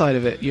the other side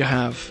of it, you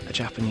have a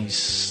Japanese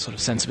sort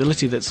of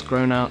sensibility that's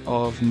grown out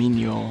of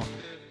minyo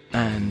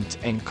and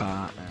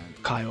enka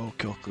and kaio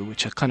kyoku,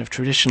 which are kind of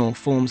traditional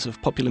forms of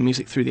popular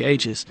music through the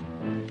ages.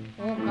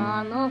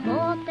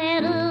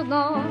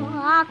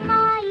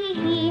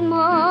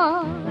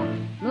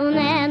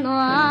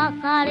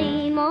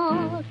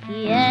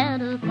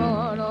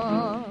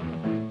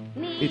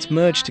 It's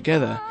merged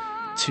together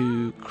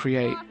to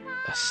create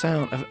a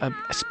sound,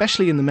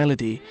 especially in the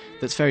melody,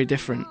 that's very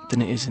different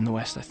than it is in the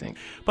West, I think.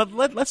 But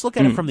let's look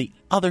at it from the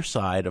other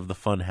side of the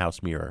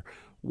funhouse mirror.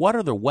 What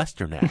are the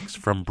Western acts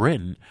from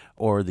Britain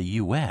or the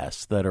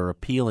U.S. that are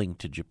appealing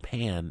to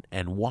Japan,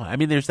 and why? I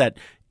mean, there's that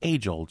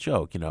age-old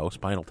joke,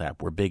 Spinal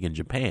Tap, we're big in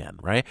Japan,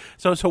 right?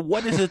 So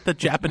what is it that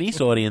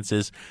Japanese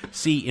audiences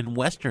see in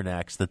Western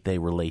acts that they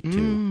relate to?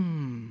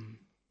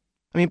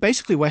 I mean,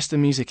 basically,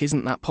 Western music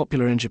isn't that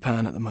popular in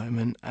Japan at the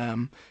moment.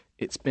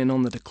 It's been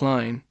on the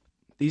decline.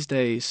 These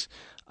days,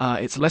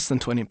 it's less than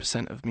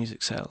 20% of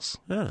music sales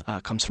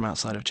comes from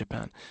outside of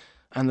Japan.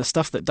 And the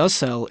stuff that does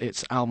sell,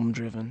 it's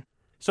album-driven.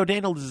 So,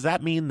 Daniel, does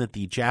that mean that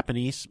the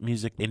Japanese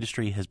music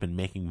industry has been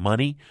making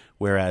money,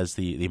 whereas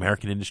the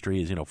American industry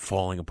is,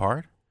 falling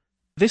apart?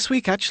 This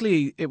week,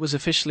 actually, it was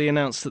officially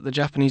announced that the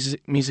Japanese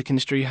music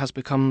industry has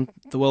become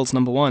the world's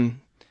number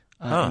one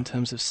in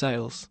terms of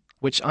sales,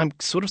 which I'm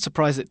sort of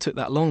surprised it took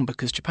that long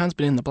because Japan's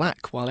been in the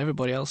black while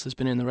everybody else has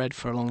been in the red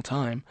for a long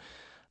time.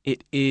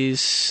 It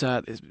is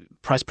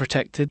price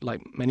protected,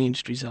 like many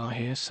industries are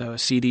here. So a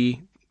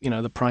CD,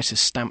 the price is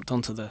stamped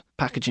onto the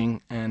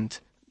packaging, and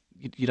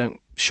you don't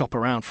shop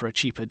around for a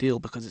cheaper deal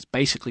because it's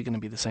basically going to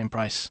be the same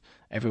price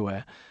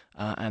everywhere.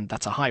 And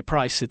that's a high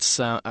price. It's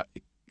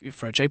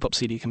for a J-pop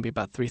CD, it can be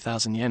about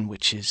 3,000 yen,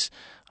 which is,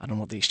 I don't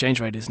know what the exchange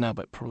rate is now,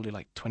 but probably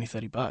like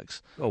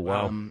 $20-30. Oh,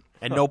 wow.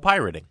 And no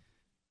pirating.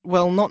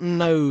 Well, not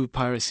no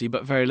piracy,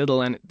 but very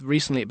little. And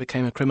recently it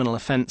became a criminal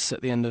offense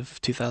at the end of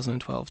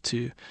 2012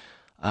 to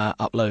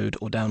upload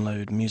or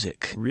download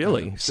music.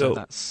 Really? So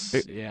that's,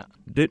 yeah.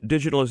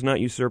 Digital has not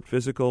usurped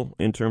physical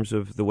in terms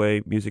of the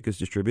way music is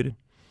distributed?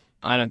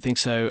 I don't think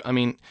so. I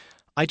mean,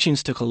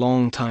 iTunes took a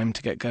long time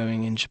to get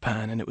going in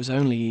Japan, and it was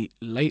only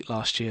late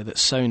last year that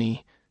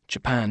Sony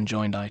Japan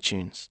joined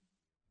iTunes.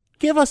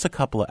 Give us a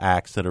couple of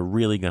acts that are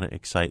really going to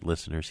excite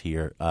listeners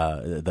here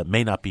that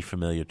may not be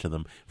familiar to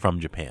them from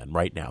Japan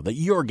right now, that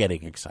you're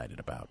getting excited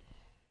about.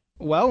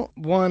 Well,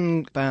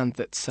 one band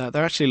that's,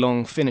 they're actually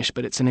long finished,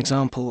 but it's an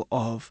example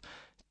of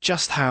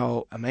just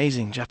how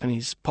amazing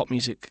Japanese pop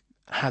music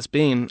has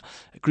been.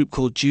 A group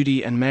called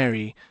Judy and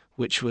Mary,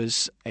 which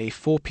was a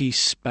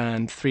 4-piece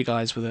band, 3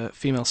 guys with a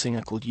female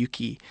singer called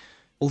Yuki.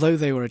 Although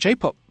they were a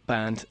J-pop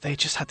band, they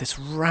just had this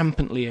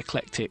rampantly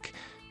eclectic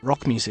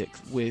rock music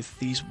with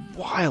these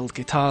wild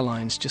guitar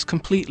lines, just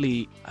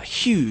completely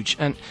huge.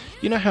 And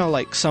you know how,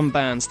 like, some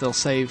bands, they'll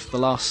save the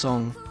last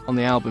song on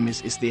the album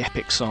is the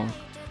epic song.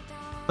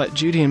 But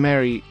Judy and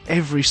Mary,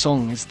 every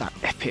song is that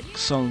epic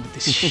song with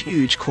this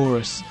huge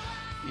chorus.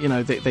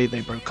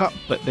 They broke up,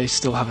 but they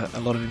still have a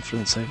lot of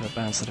influence over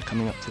bands that are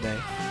coming up today.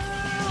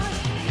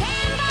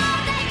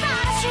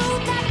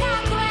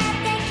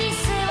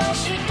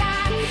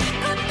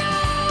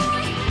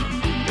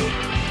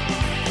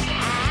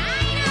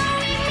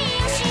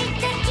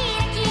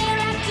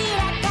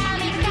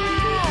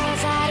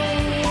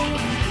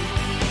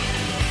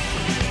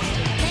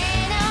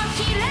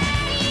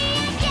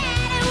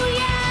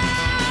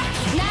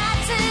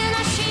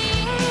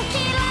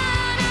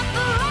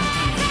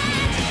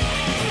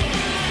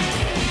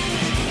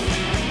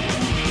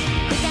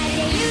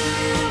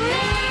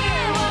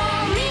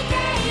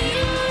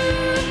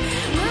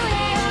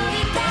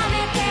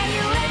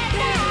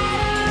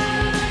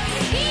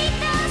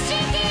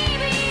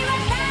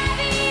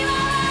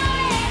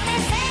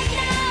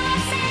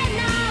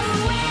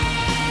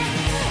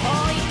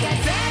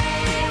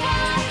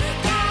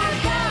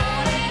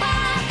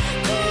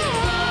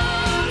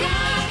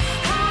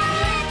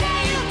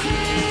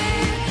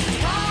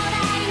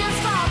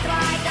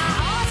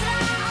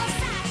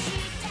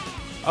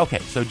 Okay,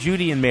 so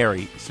Judy and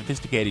Mary,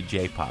 sophisticated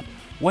J-pop.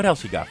 What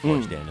else you got for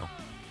us, Daniel?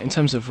 In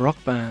terms of rock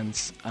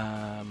bands,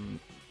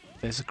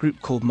 there's a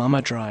group called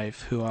Mama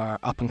Drive who are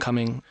up and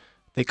coming.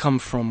 They come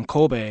from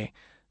Kobe,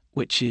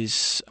 which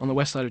is on the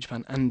west side of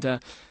Japan, and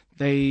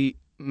they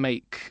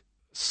make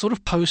sort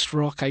of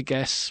post-rock, I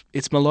guess.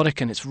 It's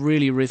melodic and it's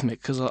really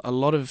rhythmic, because a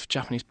lot of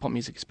Japanese pop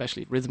music,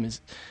 especially rhythm,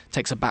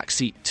 takes a back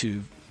seat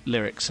to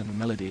lyrics and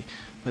melody.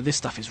 But this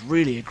stuff is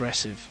really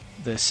aggressive.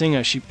 The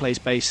singer, she plays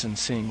bass and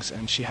sings,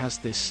 and she has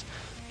this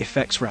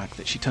effects rack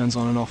that she turns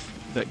on and off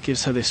that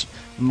gives her this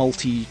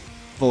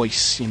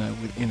multi-voice, in a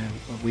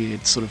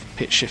weird sort of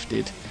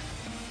pitch-shifted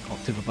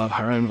octave above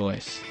her own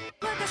voice.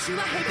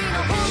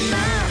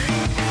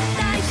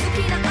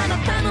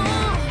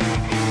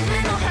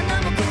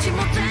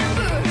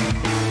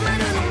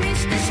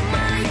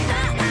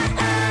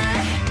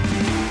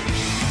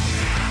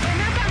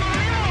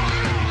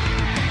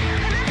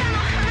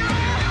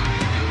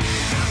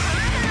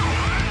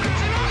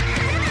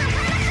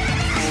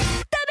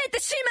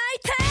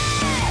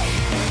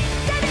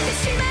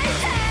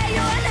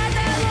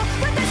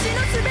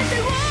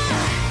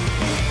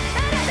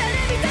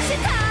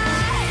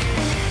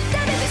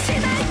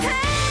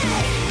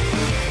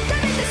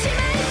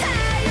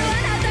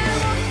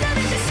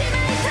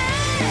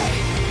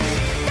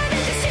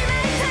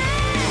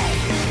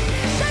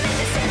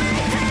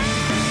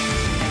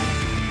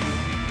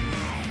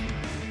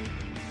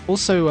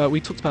 Also, we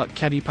talked about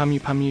Kyary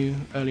Pamyu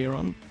earlier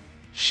on.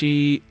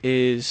 She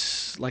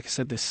is, like I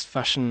said, this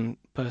fashion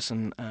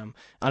person.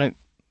 I don't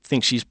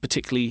think she's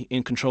particularly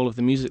in control of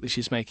the music that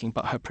she's making,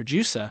 but her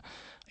producer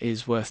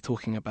is worth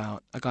talking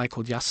about, a guy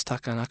called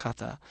Yasutaka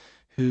Nakata,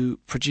 who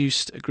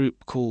produced a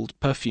group called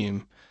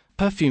Perfume.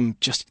 Perfume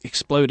just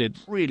exploded,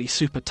 really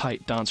super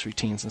tight dance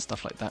routines and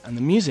stuff like that. And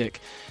the music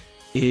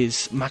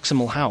is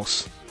maximal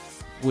house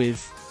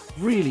with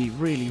really,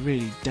 really,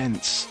 really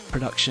dense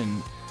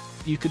production.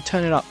 You could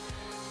turn it up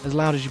as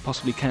loud as you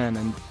possibly can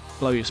and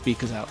blow your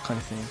speakers out, kind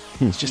of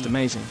thing. It's just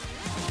amazing.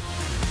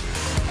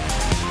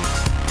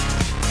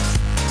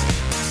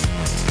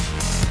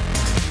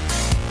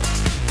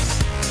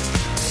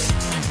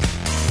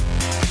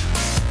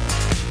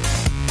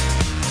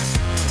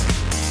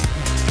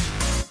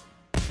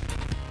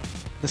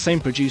 The same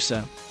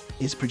producer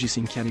is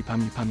producing Kyary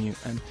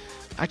Pamyu, and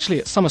actually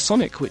at Summer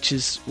Sonic, which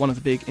is one of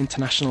the big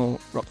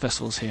international rock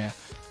festivals here,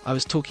 I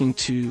was talking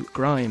to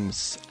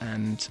Grimes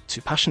and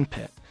to Passion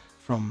Pit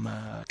from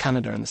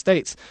Canada and the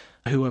States,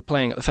 who were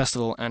playing at the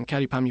festival, and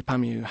Kyary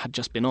Pamyu had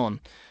just been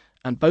on,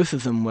 and both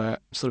of them were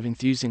sort of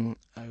enthusing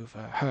over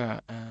her.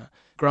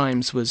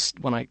 Grimes was,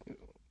 when I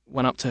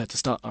went up to her to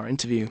start our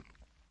interview,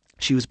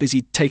 she was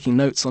busy taking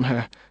notes on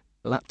her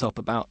laptop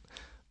about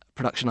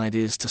production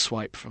ideas to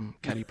swipe from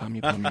Kyary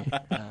Pamyu.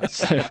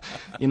 So,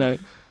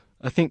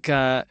 I think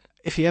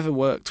if he ever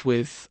worked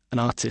with an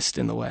artist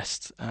in the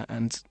West,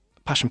 and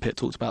Passion Pit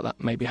talked about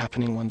that maybe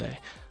happening one day,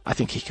 I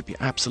think he could be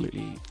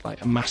absolutely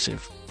like a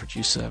massive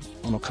producer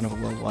on a kind of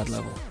a worldwide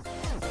level.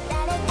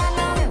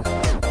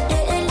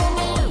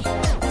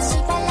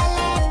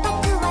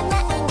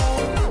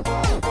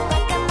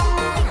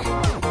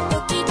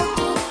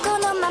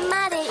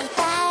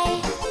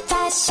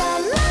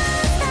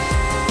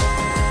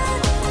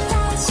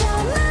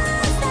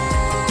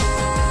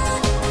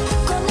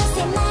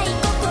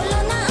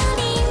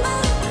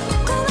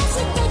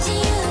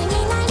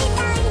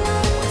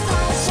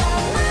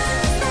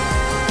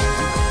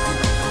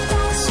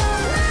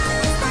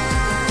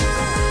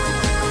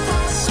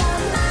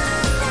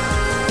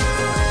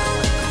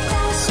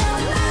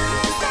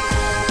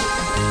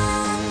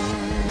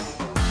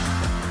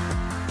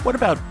 What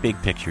about big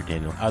picture,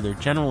 Daniel? Are there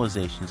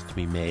generalizations to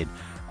be made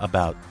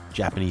about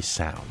Japanese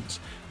sounds?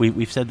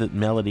 We've said that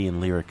melody and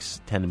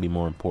lyrics tend to be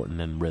more important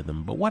than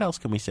rhythm, but what else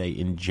can we say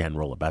in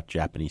general about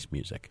Japanese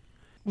music?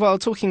 Well,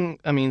 talking,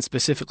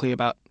 specifically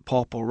about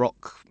pop or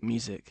rock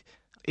music,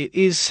 it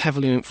is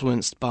heavily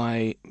influenced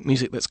by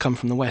music that's come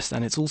from the West,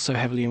 and it's also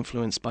heavily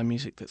influenced by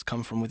music that's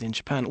come from within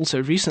Japan.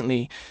 Also,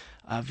 recently,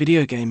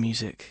 video game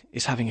music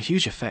is having a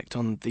huge effect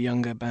on the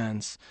younger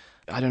bands.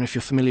 I don't know if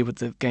you're familiar with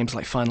the games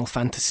like Final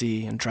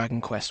Fantasy and Dragon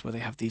Quest, where they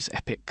have these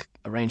epic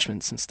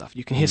arrangements and stuff.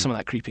 You can hear some of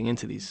that creeping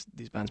into these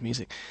bands'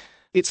 music.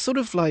 It's sort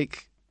of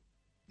like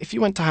if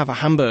you went to have a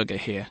hamburger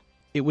here,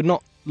 it would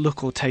not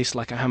look or taste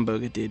like a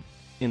hamburger did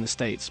in the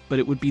States, but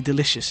it would be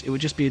delicious. It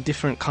would just be a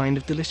different kind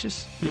of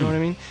delicious. You know what I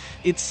mean?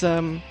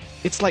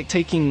 It's like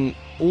taking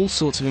all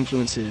sorts of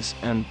influences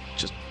and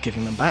just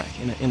giving them back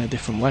in a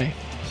different way.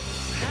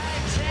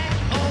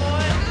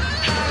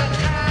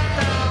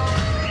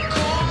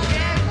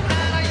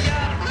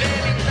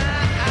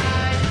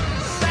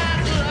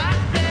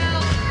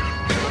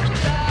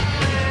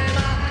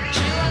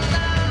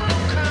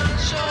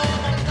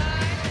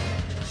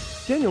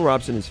 Daniel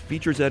Robson is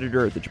features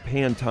editor at the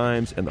Japan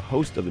Times and the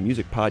host of the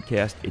music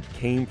podcast It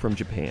Came From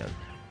Japan.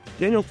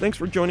 Daniel, thanks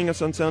for joining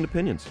us on Sound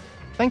Opinions.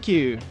 Thank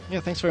you. Yeah,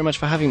 thanks very much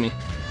for having me.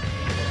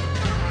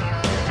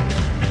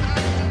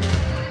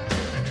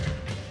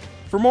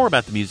 For more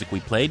about the music we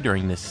played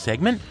during this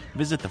segment,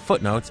 visit the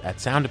footnotes at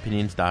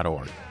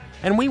soundopinions.org.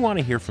 And we want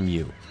to hear from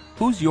you.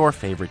 Who's your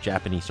favorite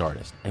Japanese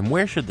artist, and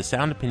where should the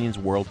Sound Opinions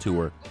World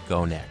Tour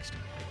go next?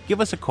 Give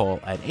us a call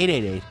at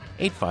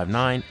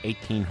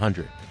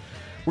 888-859-1800.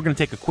 We're going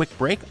to take a quick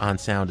break on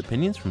Sound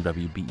Opinions from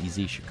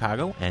WBEZ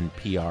Chicago and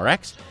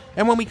PRX,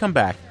 and when we come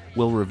back,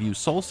 we'll review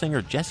soul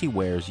singer Jessie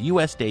Ware's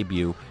U.S.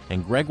 debut,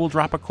 and Greg will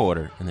drop a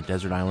quarter in the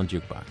Desert Island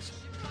Jukebox.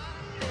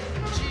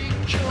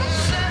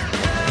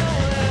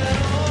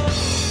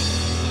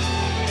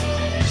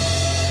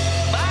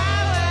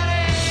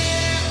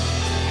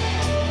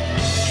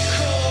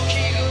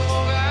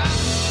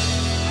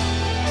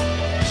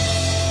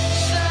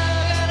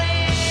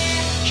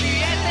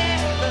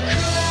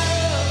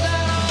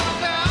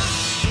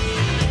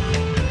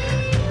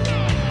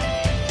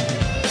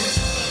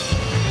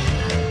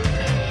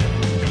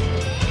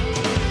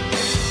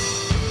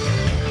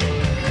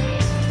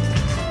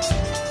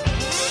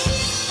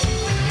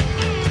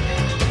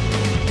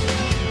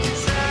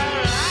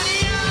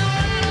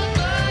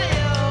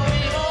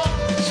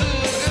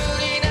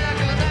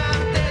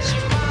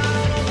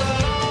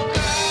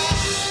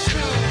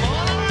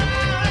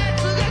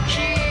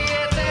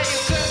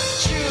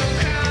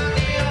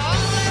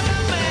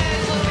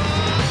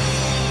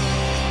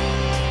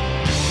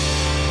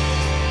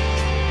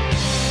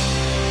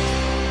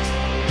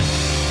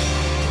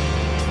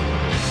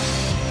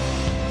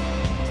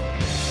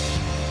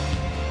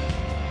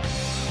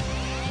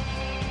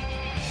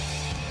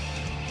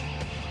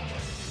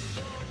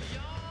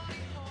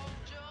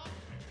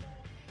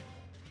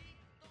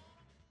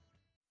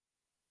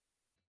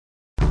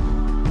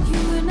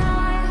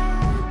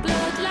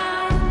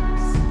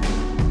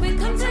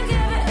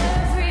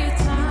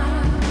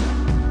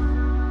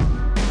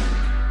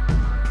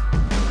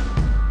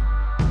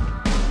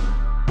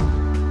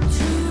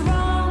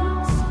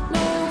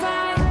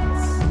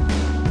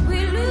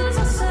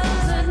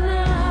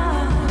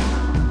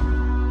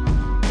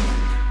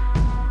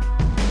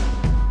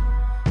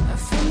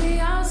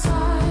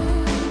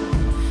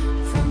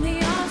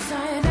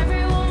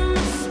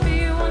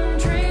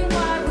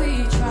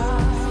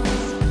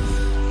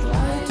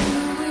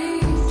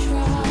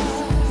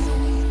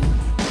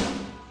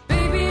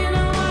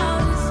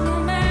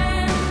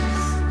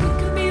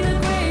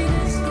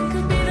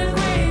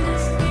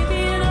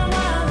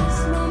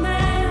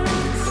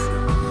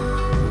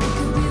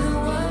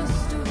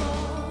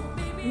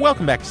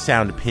 Welcome back to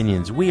Sound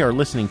Opinions. We are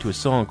listening to a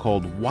song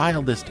called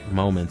Wildest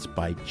Moments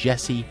by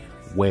Jessie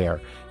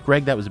Ware.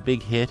 Greg, that was a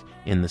big hit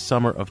in the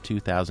summer of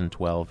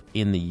 2012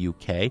 in the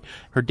UK.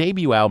 Her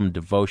debut album,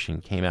 Devotion,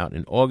 came out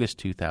in August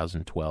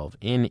 2012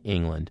 in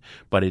England,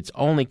 but it's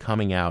only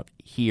coming out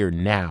here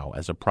now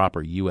as a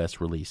proper U.S.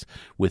 release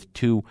with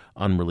 2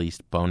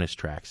 unreleased bonus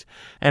tracks.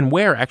 And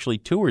Ware actually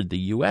toured the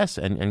U.S.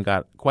 and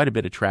got quite a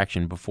bit of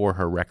traction before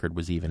her record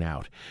was even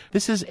out.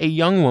 This is a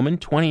young woman,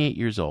 28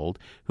 years old,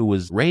 who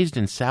was raised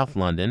in South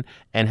London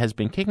and has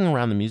been kicking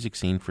around the music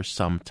scene for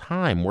some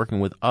time, working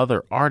with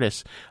other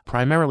artists,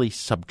 primarily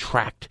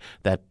Subtract,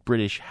 that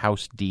British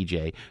house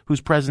DJ,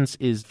 whose presence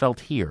is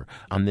felt here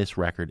on this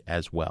record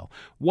as well.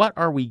 What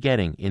are we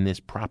getting in this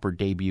proper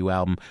debut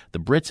album? The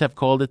Brits have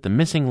called it the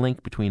missing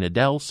link between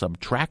Adele,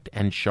 Subtract,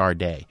 and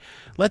Sade.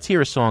 Let's hear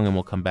a song and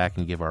we'll come back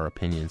and give our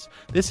opinions.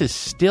 This is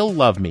Still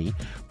Love Me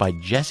by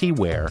Jessie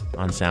Ware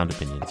on Sound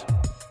Opinions.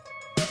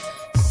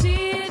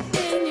 See it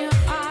in your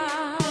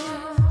eyes.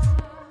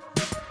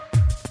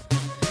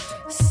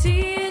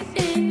 See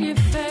it in your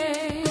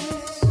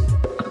face.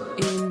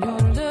 In your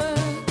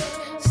look.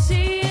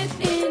 See it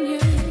in you.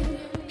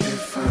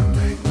 If I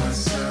make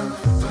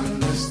myself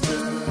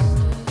understood,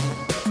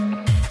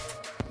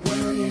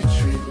 will you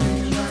treat me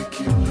like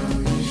you know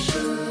you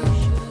should?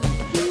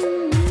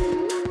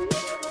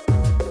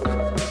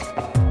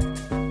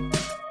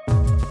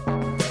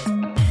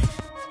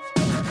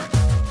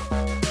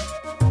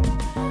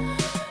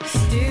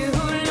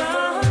 Still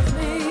love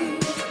me.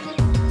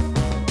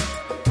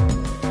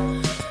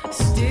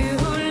 Still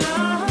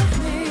love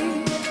me.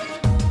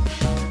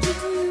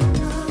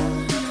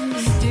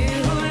 Still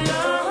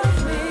love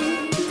me.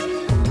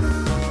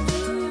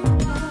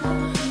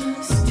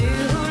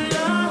 Still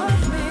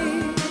love me.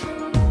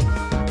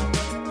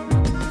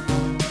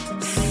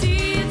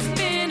 See, it's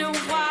been a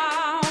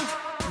while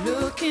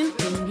looking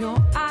in your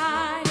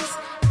eyes.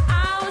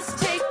 I was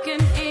taken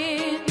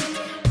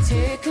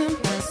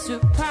by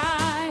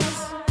surprise.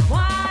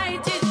 Why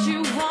did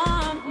you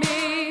want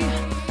me?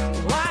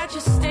 Why'd you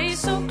stay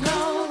so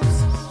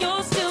close?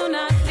 You're still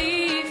not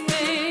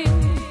leaving.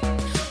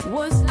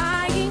 Was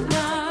I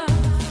enough?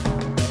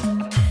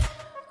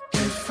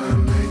 If I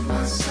make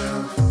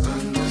myself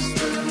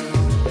understood,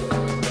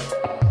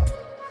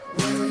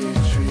 will you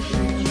treat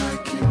me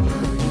like you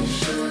know you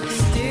should?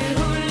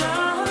 Still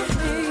love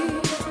me.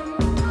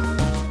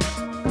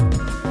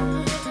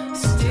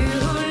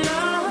 Still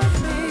love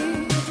me.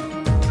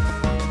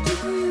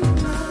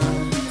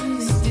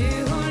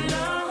 Still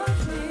love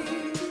me.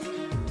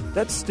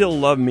 That's Still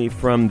Love Me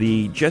from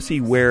the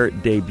Jessie Ware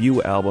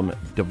debut album,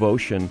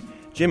 Devotion.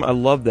 Jim, I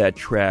love that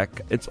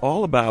track. It's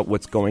all about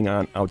what's going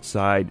on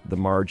outside the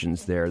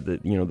margins there.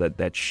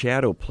 That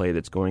shadow play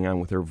that's going on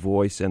with her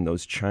voice and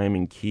those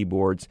chiming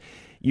keyboards.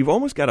 You've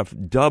almost got a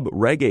dub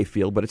reggae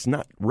feel, but it's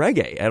not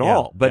reggae at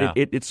all. But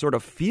it sort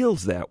of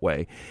feels that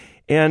way.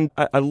 And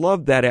I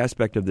love that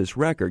aspect of this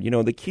record.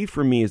 The key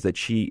for me is that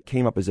she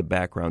came up as a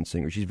background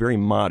singer. She's very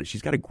modest.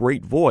 She's got a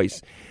great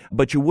voice,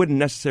 but you wouldn't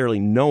necessarily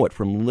know it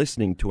from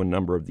listening to a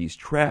number of these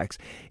tracks.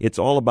 It's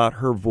all about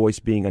her voice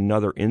being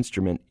another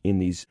instrument in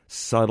these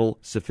subtle,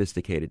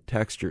 sophisticated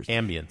textures.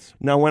 Ambience.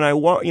 Now, when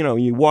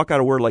you walk out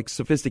a word like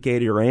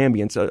sophisticated or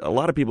ambience, a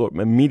lot of people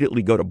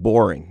immediately go to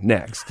boring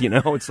next.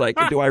 It's like,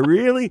 do I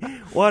really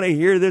want to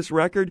hear this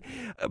record?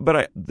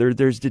 But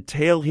there's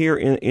detail here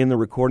in the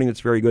recording that's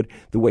very good.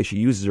 The way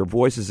she uses her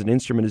voice as an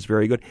instrument is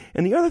very good.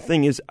 And the other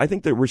thing is, I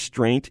think that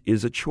restraint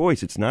is a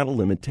choice. It's not a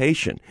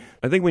limitation.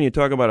 I think when you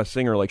talk about a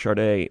singer like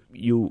Sade,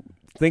 you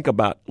think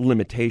about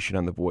limitation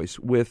on the voice.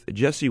 With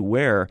Jessie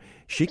Ware,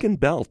 she can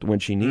belt when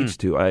she needs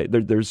to.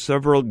 There's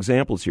several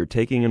examples here,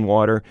 Taking in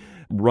Water,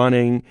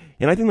 Running,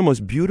 and I think the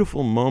most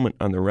beautiful moment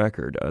on the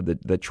record,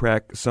 the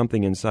track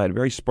Something Inside, a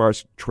very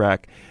sparse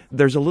track,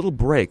 there's a little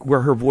break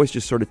where her voice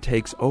just sort of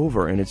takes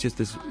over, and it's just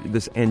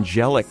this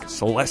angelic,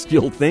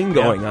 celestial thing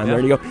going on there.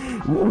 And you go,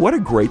 what a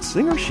great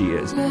singer she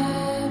is.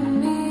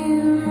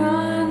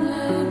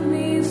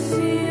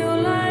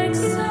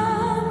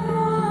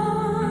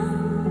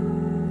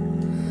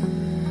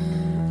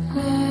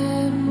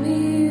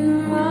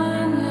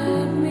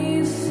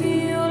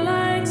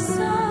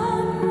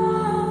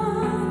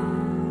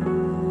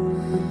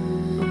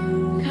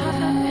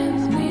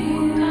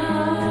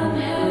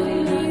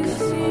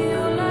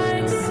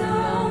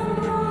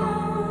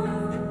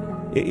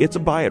 It's a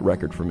buy-it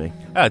record for me.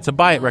 It's a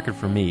buy-it record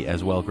for me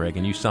as well, Greg,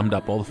 and you summed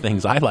up all the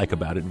things I like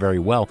about it very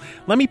well.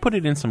 Let me put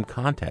it in some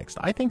context.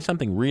 I think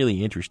something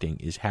really interesting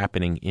is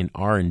happening in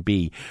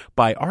R&B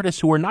by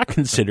artists who are not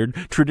considered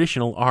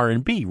traditional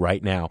R&B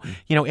right now.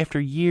 After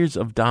years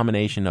of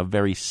domination of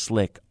very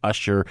slick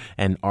Usher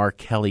and R.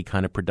 Kelly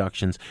kind of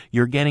productions,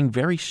 you're getting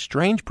very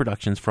strange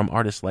productions from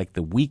artists like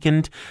The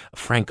Weeknd,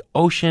 Frank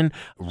Ocean,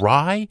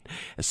 Rye,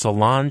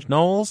 Solange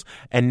Knowles,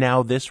 and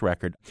now this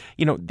record.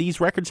 These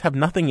records have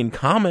nothing in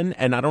common,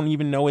 and I don't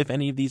even know if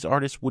any of these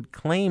artists would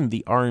claim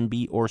the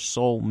R&B or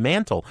soul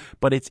mantle,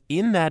 but it's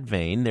in that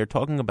vein. They're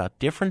talking about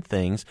different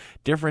things,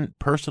 different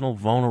personal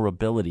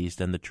vulnerabilities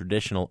than the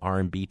traditional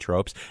R&B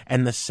tropes,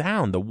 and the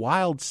sound, the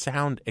wild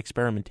sound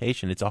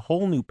experimentation. It's a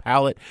whole new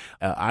palette.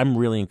 I'm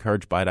really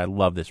encouraged by it. I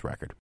love this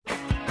record.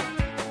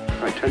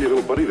 I tell you,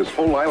 little buddy, this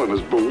whole island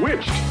is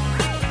bewitched.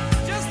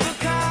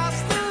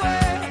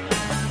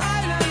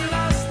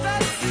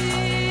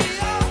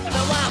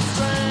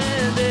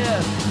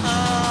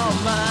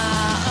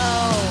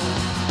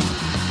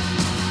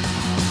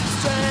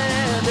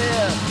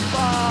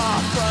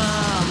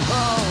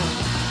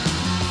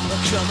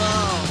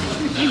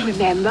 You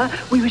remember,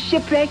 we were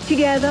shipwrecked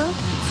together.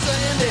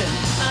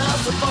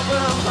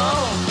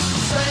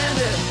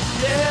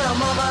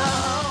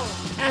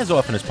 As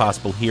often as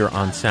possible here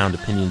on Sound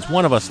Opinions,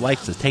 one of us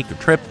likes to take a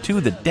trip to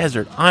the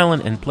desert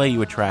island and play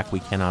you a track we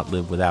cannot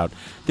live without.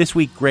 This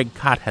week, Greg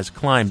Kot has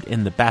climbed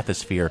in the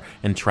bathysphere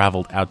and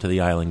traveled out to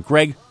the island.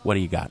 Greg, what do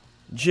you got?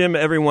 Jim,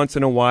 every once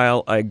in a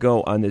while, I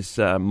go on this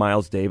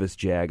Miles Davis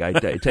jag. I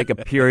take a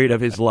period of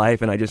his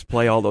life, and I just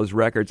play all those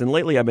records. And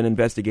lately, I've been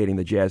investigating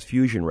the jazz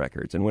fusion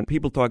records. And when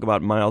people talk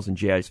about Miles and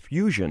jazz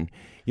fusion,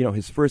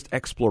 his first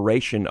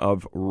exploration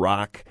of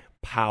rock,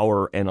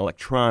 power, and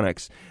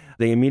electronics,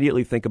 they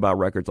immediately think about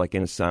records like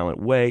In a Silent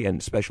Way and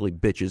especially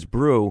Bitches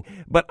Brew.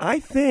 But I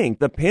think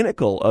the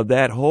pinnacle of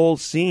that whole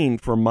scene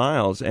for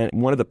Miles, and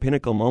one of the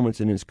pinnacle moments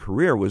in his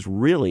career, was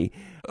really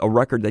a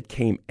record that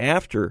came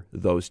after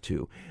those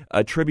two,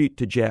 a tribute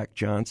to Jack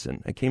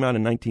Johnson. It came out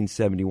in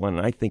 1971,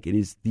 and I think it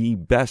is the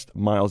best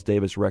Miles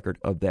Davis record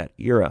of that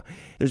era.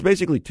 There's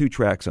basically two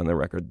tracks on the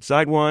record.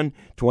 Side 1,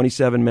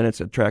 27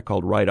 minutes, a track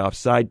called Right Off.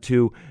 Side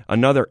 2,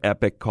 another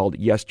epic called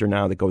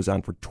Yesternow that goes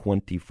on for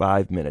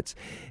 25 minutes.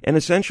 And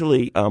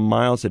essentially,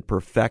 Miles had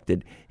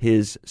perfected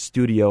his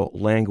studio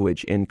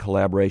language in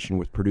collaboration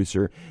with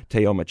producer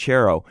Teo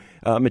Macero.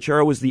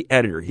 Macero was the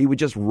editor. He would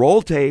just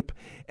roll tape,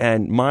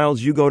 and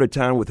Miles, you go to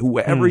town with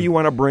whoever you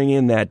want to bring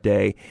in that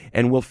day,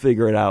 and we'll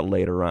figure it out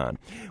later on.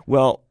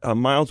 Well,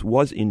 Miles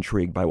was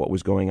intrigued by what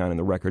was going on in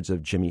the records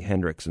of Jimi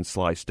Hendrix and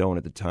Sly Stone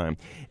at the time,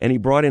 and he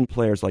brought in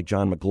players like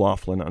John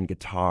McLaughlin on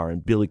guitar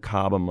and Billy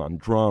Cobham on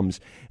drums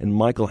and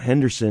Michael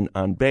Henderson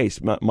on bass.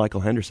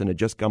 Michael Henderson had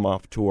just come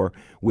off tour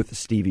with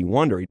Stevie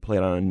Wonder. He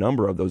played on a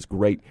number of those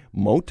great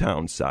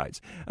Motown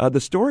sides. The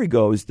story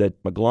goes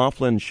that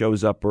McLaughlin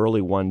shows up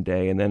early one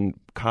day, and then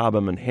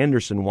Cobham and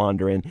Henderson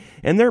wander in,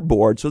 and they're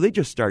bored, so they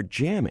just start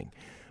jamming.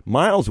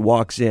 Miles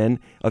walks in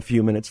a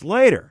few minutes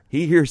later.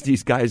 He hears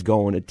these guys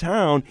going to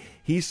town.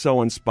 He's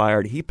so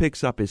inspired. He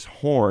picks up his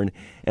horn,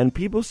 and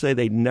people say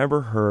they'd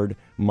never heard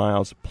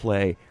Miles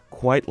play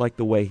quite like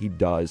the way he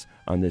does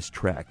on this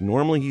track.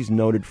 Normally, he's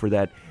noted for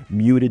that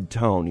muted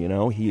tone.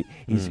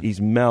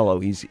 He's mellow.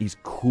 He's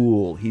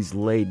cool. He's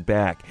laid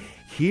back.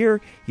 Here,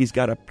 he's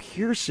got a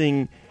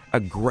piercing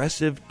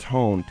aggressive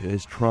tone to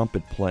his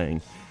trumpet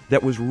playing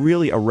that was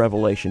really a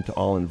revelation to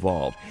all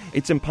involved.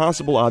 It's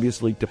impossible,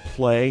 obviously, to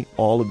play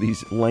all of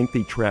these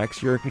lengthy tracks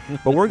here,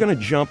 but we're going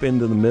to jump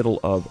into the middle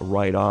of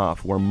Right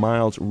Off, where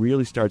Miles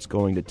really starts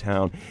going to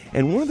town.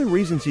 And one of the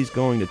reasons he's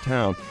going to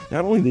town,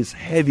 not only this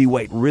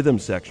heavyweight rhythm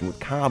section with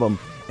Cobham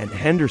and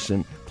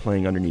Henderson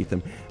playing underneath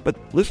him, but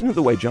listen to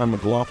the way John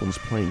McLaughlin's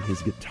playing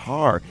his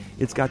guitar.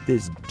 It's got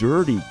this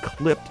dirty,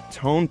 clipped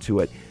tone to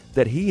it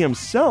that he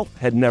himself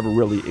had never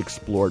really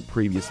explored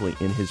previously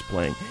in his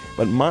playing.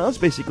 But Miles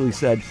basically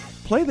said,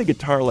 play the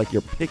guitar like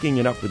you're picking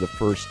it up for the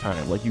first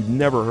time, like you've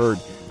never heard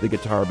the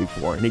guitar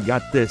before. And he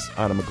got this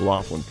out of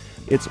McLaughlin.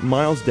 It's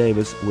Miles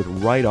Davis with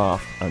Right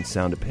Off on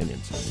Sound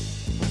Opinions.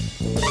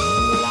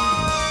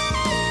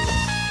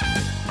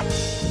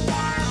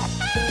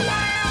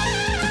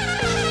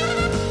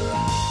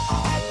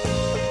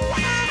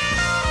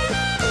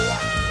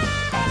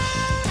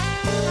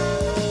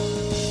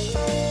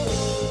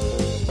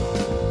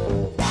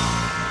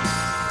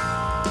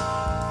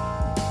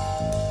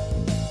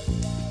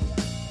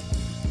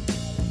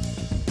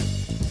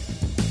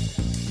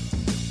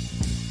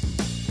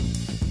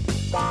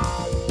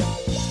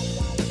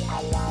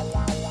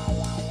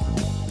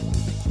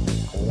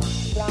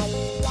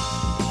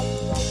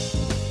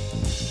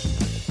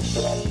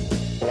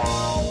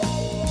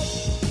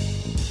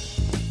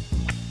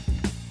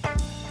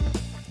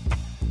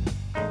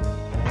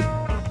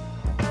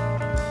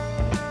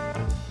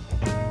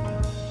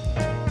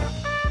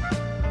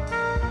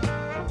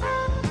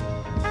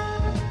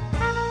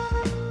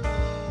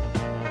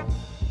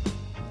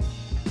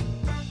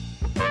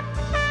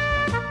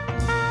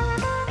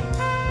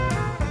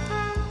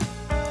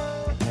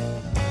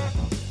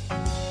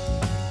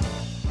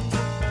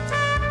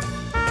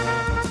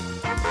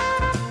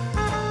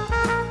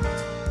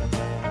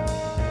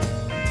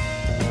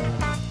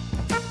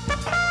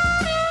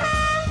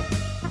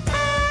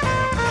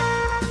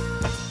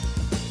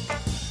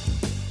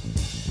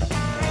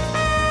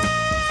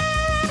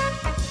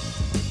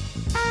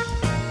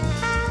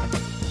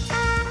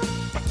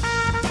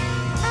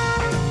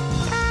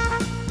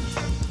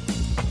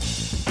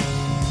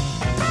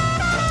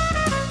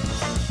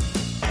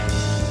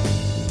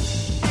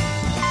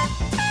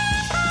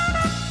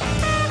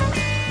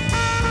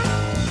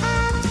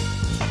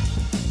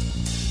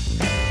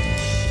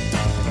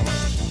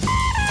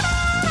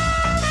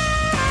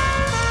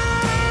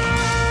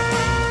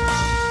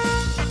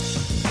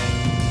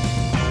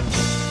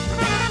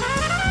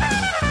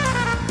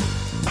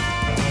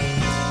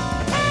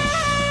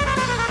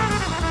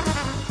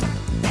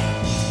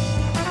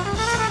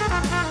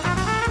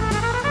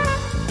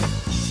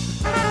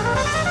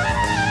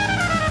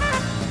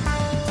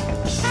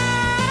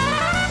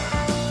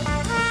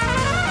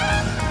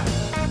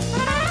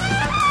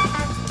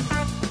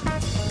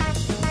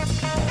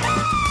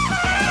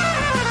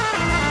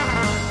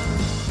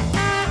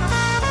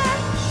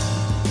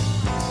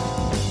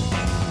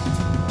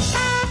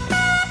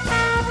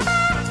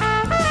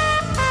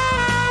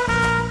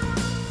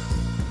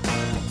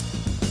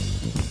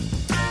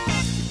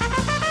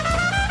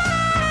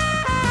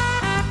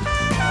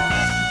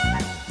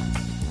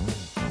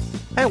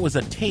 That was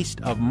a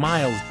taste of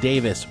Miles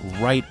Davis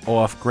right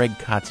off Greg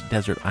Kott's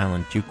Desert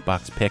Island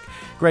Jukebox pick.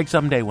 Greg,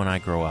 someday when I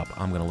grow up,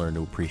 I'm going to learn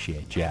to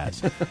appreciate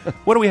jazz.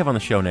 What do we have on the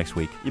show next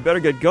week? You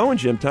better get going,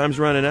 Jim. Time's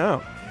running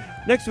out.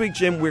 Next week,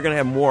 Jim, we're going to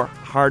have more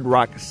hard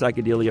rock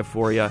psychedelia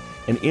for you,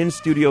 an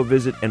in-studio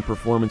visit and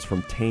performance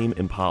from Tame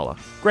Impala.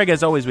 Greg,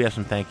 as always, we have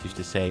some thank yous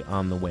to say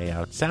on the way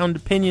out. Sound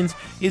Opinions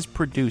is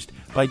produced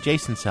by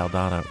Jason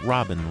Saldana,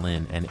 Robin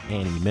Lynn, and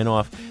Annie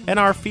Minoff. And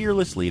our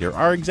fearless leader,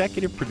 our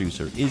executive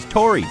producer, is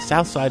Tori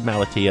Southside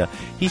Malatia.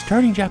 He's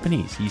turning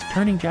Japanese.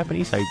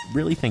 I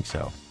really think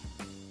so.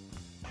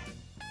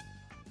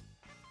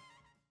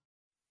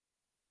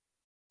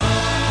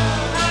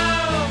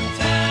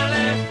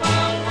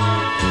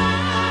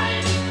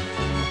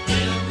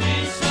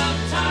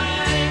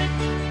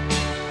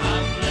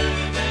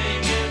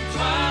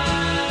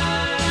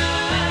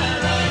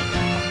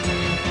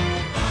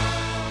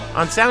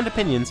 On Sound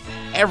Opinions,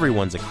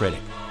 everyone's a critic.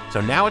 So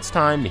now it's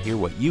time to hear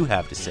what you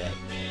have to say.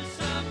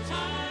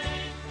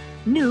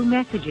 New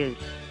messages.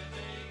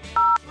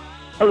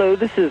 Hello,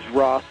 this is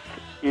Ross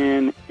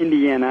in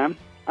Indiana.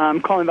 I'm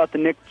calling about the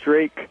Nick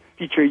Drake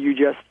feature you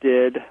just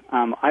did.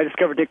 I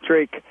discovered Nick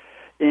Drake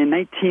in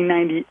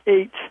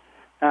 1998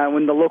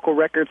 when the local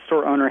record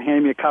store owner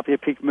handed me a copy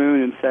of Pink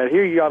Moon and said,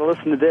 here, you ought to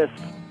listen to this.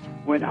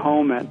 Went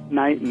home at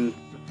night and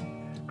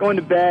going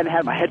to bed,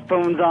 had my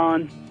headphones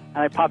on, and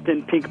I popped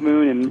in Pink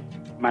Moon,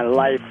 and my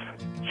life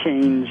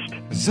changed.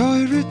 I saw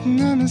it written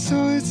and I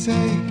saw it say,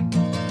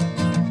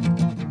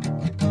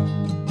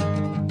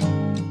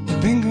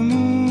 Pink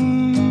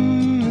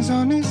Moon is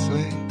on its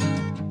way.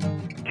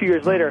 2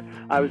 years later,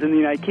 I was in the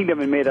United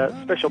Kingdom and made a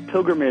special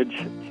pilgrimage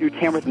to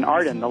Tamworth and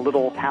Arden, the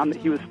little town that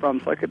he was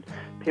from, so I could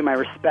pay my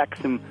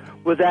respects, and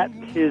was at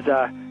his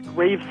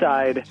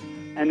graveside,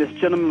 and this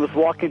gentleman was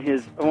walking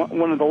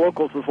one of the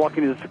locals was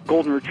walking his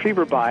golden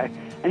retriever by,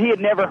 And he had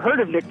never heard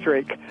of Nick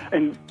Drake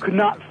and could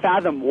not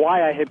fathom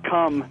why I had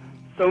come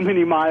so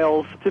many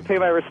miles to pay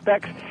my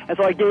respects. And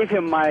so I gave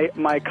him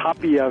my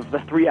copy of the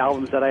 3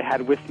 albums that I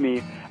had with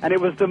me. And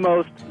it was the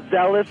most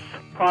zealous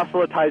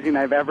proselytizing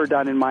I've ever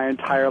done in my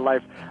entire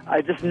life.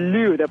 I just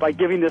knew that by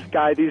giving this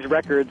guy these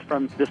records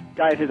from this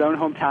guy in his own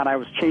hometown, I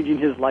was changing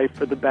his life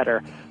for the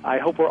better. I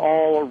hope we're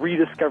all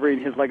rediscovering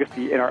his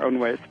legacy in our own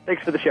ways.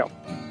 Thanks for the show.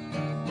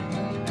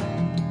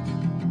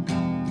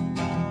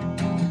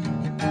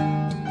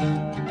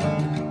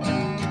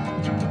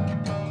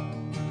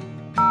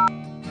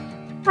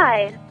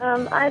 Hi,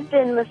 I've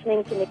been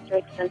listening to Nick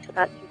Drake since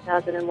about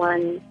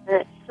 2001, and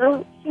it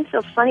seems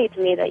so funny to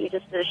me that you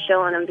just did a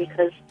show on him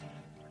because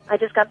I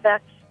just got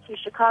back to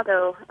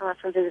Chicago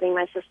from visiting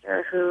my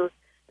sister who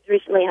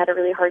recently had a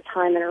really hard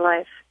time in her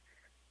life.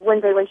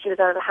 One day when she was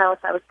out of the house,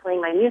 I was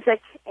playing my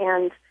music,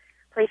 and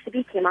Place to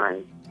Be came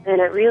on,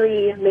 and it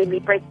really made me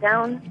break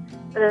down,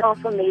 but it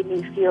also made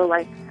me feel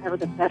like I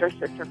was a better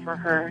sister for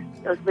her.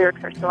 Those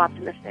lyrics are so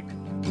optimistic.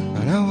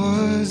 And I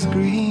was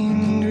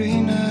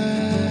greener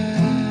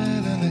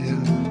than the hill,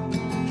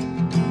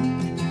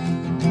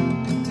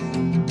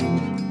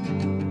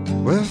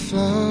 where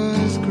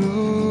flowers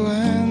grew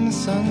and the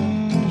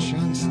sun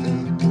shone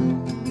still.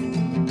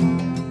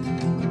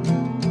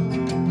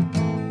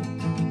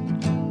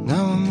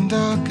 Now I'm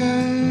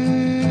darker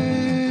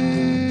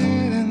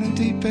than the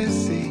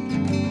deepest sea.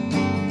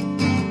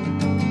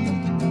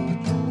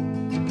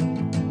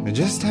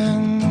 Just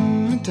hand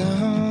me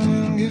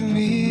down, give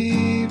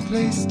me a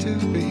place to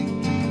be.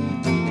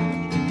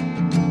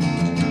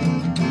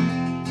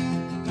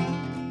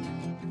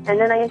 And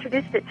then I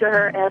introduced it to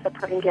her as a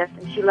parting gift,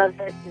 and she loves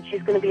it, and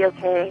she's going to be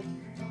okay.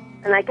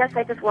 And I guess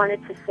I just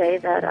wanted to say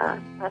that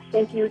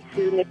thank you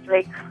to Nick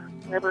Drake,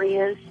 wherever he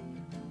is.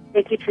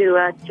 Thank you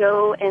to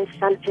Joe and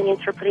Sound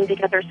Opinions for putting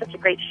together such a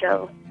great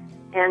show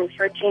and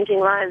for changing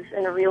lives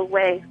in a real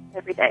way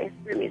every day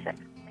through music.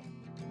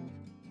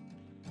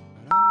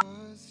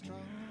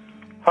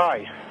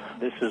 Hi,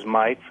 this is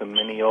Mike from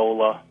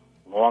Mineola,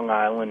 Long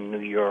Island,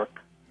 New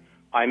York.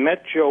 I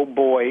met Joe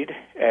Boyd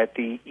at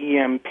the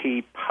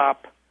EMP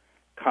Pop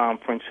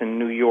Conference in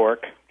New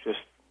York just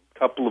a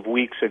couple of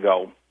weeks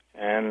ago,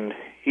 and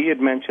he had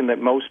mentioned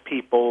that most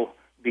people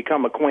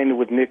become acquainted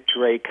with Nick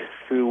Drake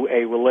through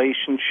a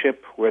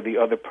relationship where the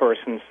other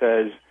person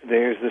says,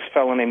 there's this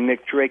fellow named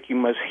Nick Drake you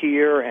must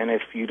hear, and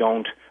if you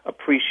don't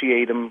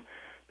appreciate him,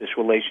 this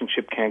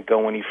relationship can't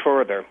go any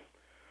further.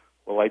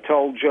 Well, I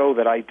told Joe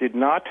that I did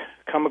not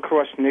come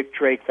across Nick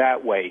Drake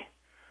that way.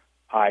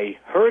 I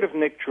heard of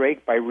Nick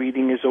Drake by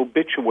reading his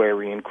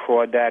obituary in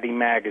Crawdaddy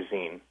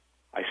magazine.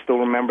 I still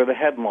remember the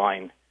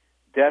headline,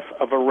 Death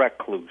of a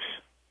Recluse,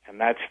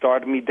 and that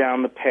started me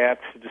down the path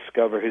to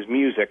discover his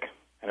music,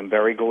 and I'm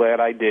very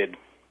glad I did.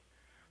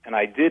 And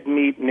I did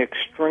meet Nick's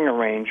string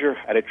arranger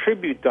at a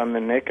tribute done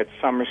to Nick at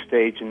Summer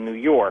Stage in New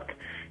York.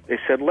 They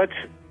said, let's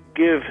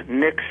give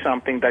Nick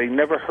something that he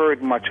never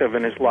heard much of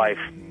in his life,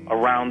 a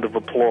round of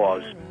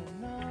applause.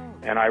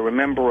 And I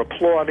remember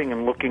applauding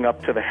and looking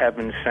up to the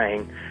heavens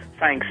saying,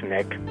 thanks,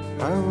 Nick.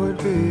 I would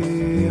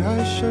be,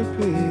 I should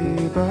be,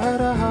 but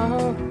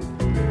how?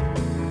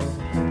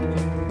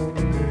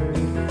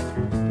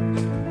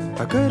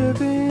 I could have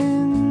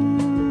been,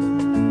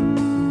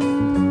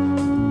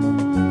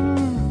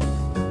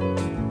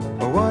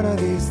 but one of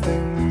these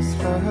things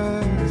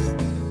first.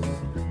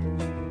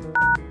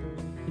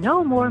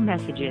 No more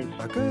messages.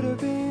 I could have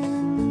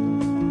been,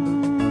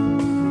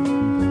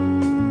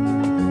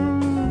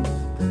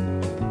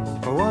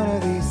 but one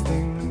of these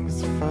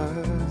things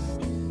first.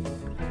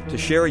 To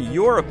share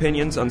your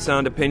opinions on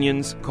Sound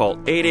Opinions, call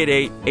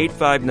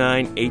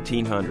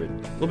 888-859-1800.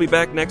 We'll be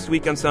back next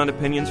week on Sound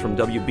Opinions from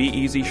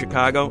WBEZ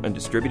Chicago and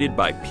distributed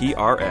by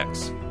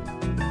PRX.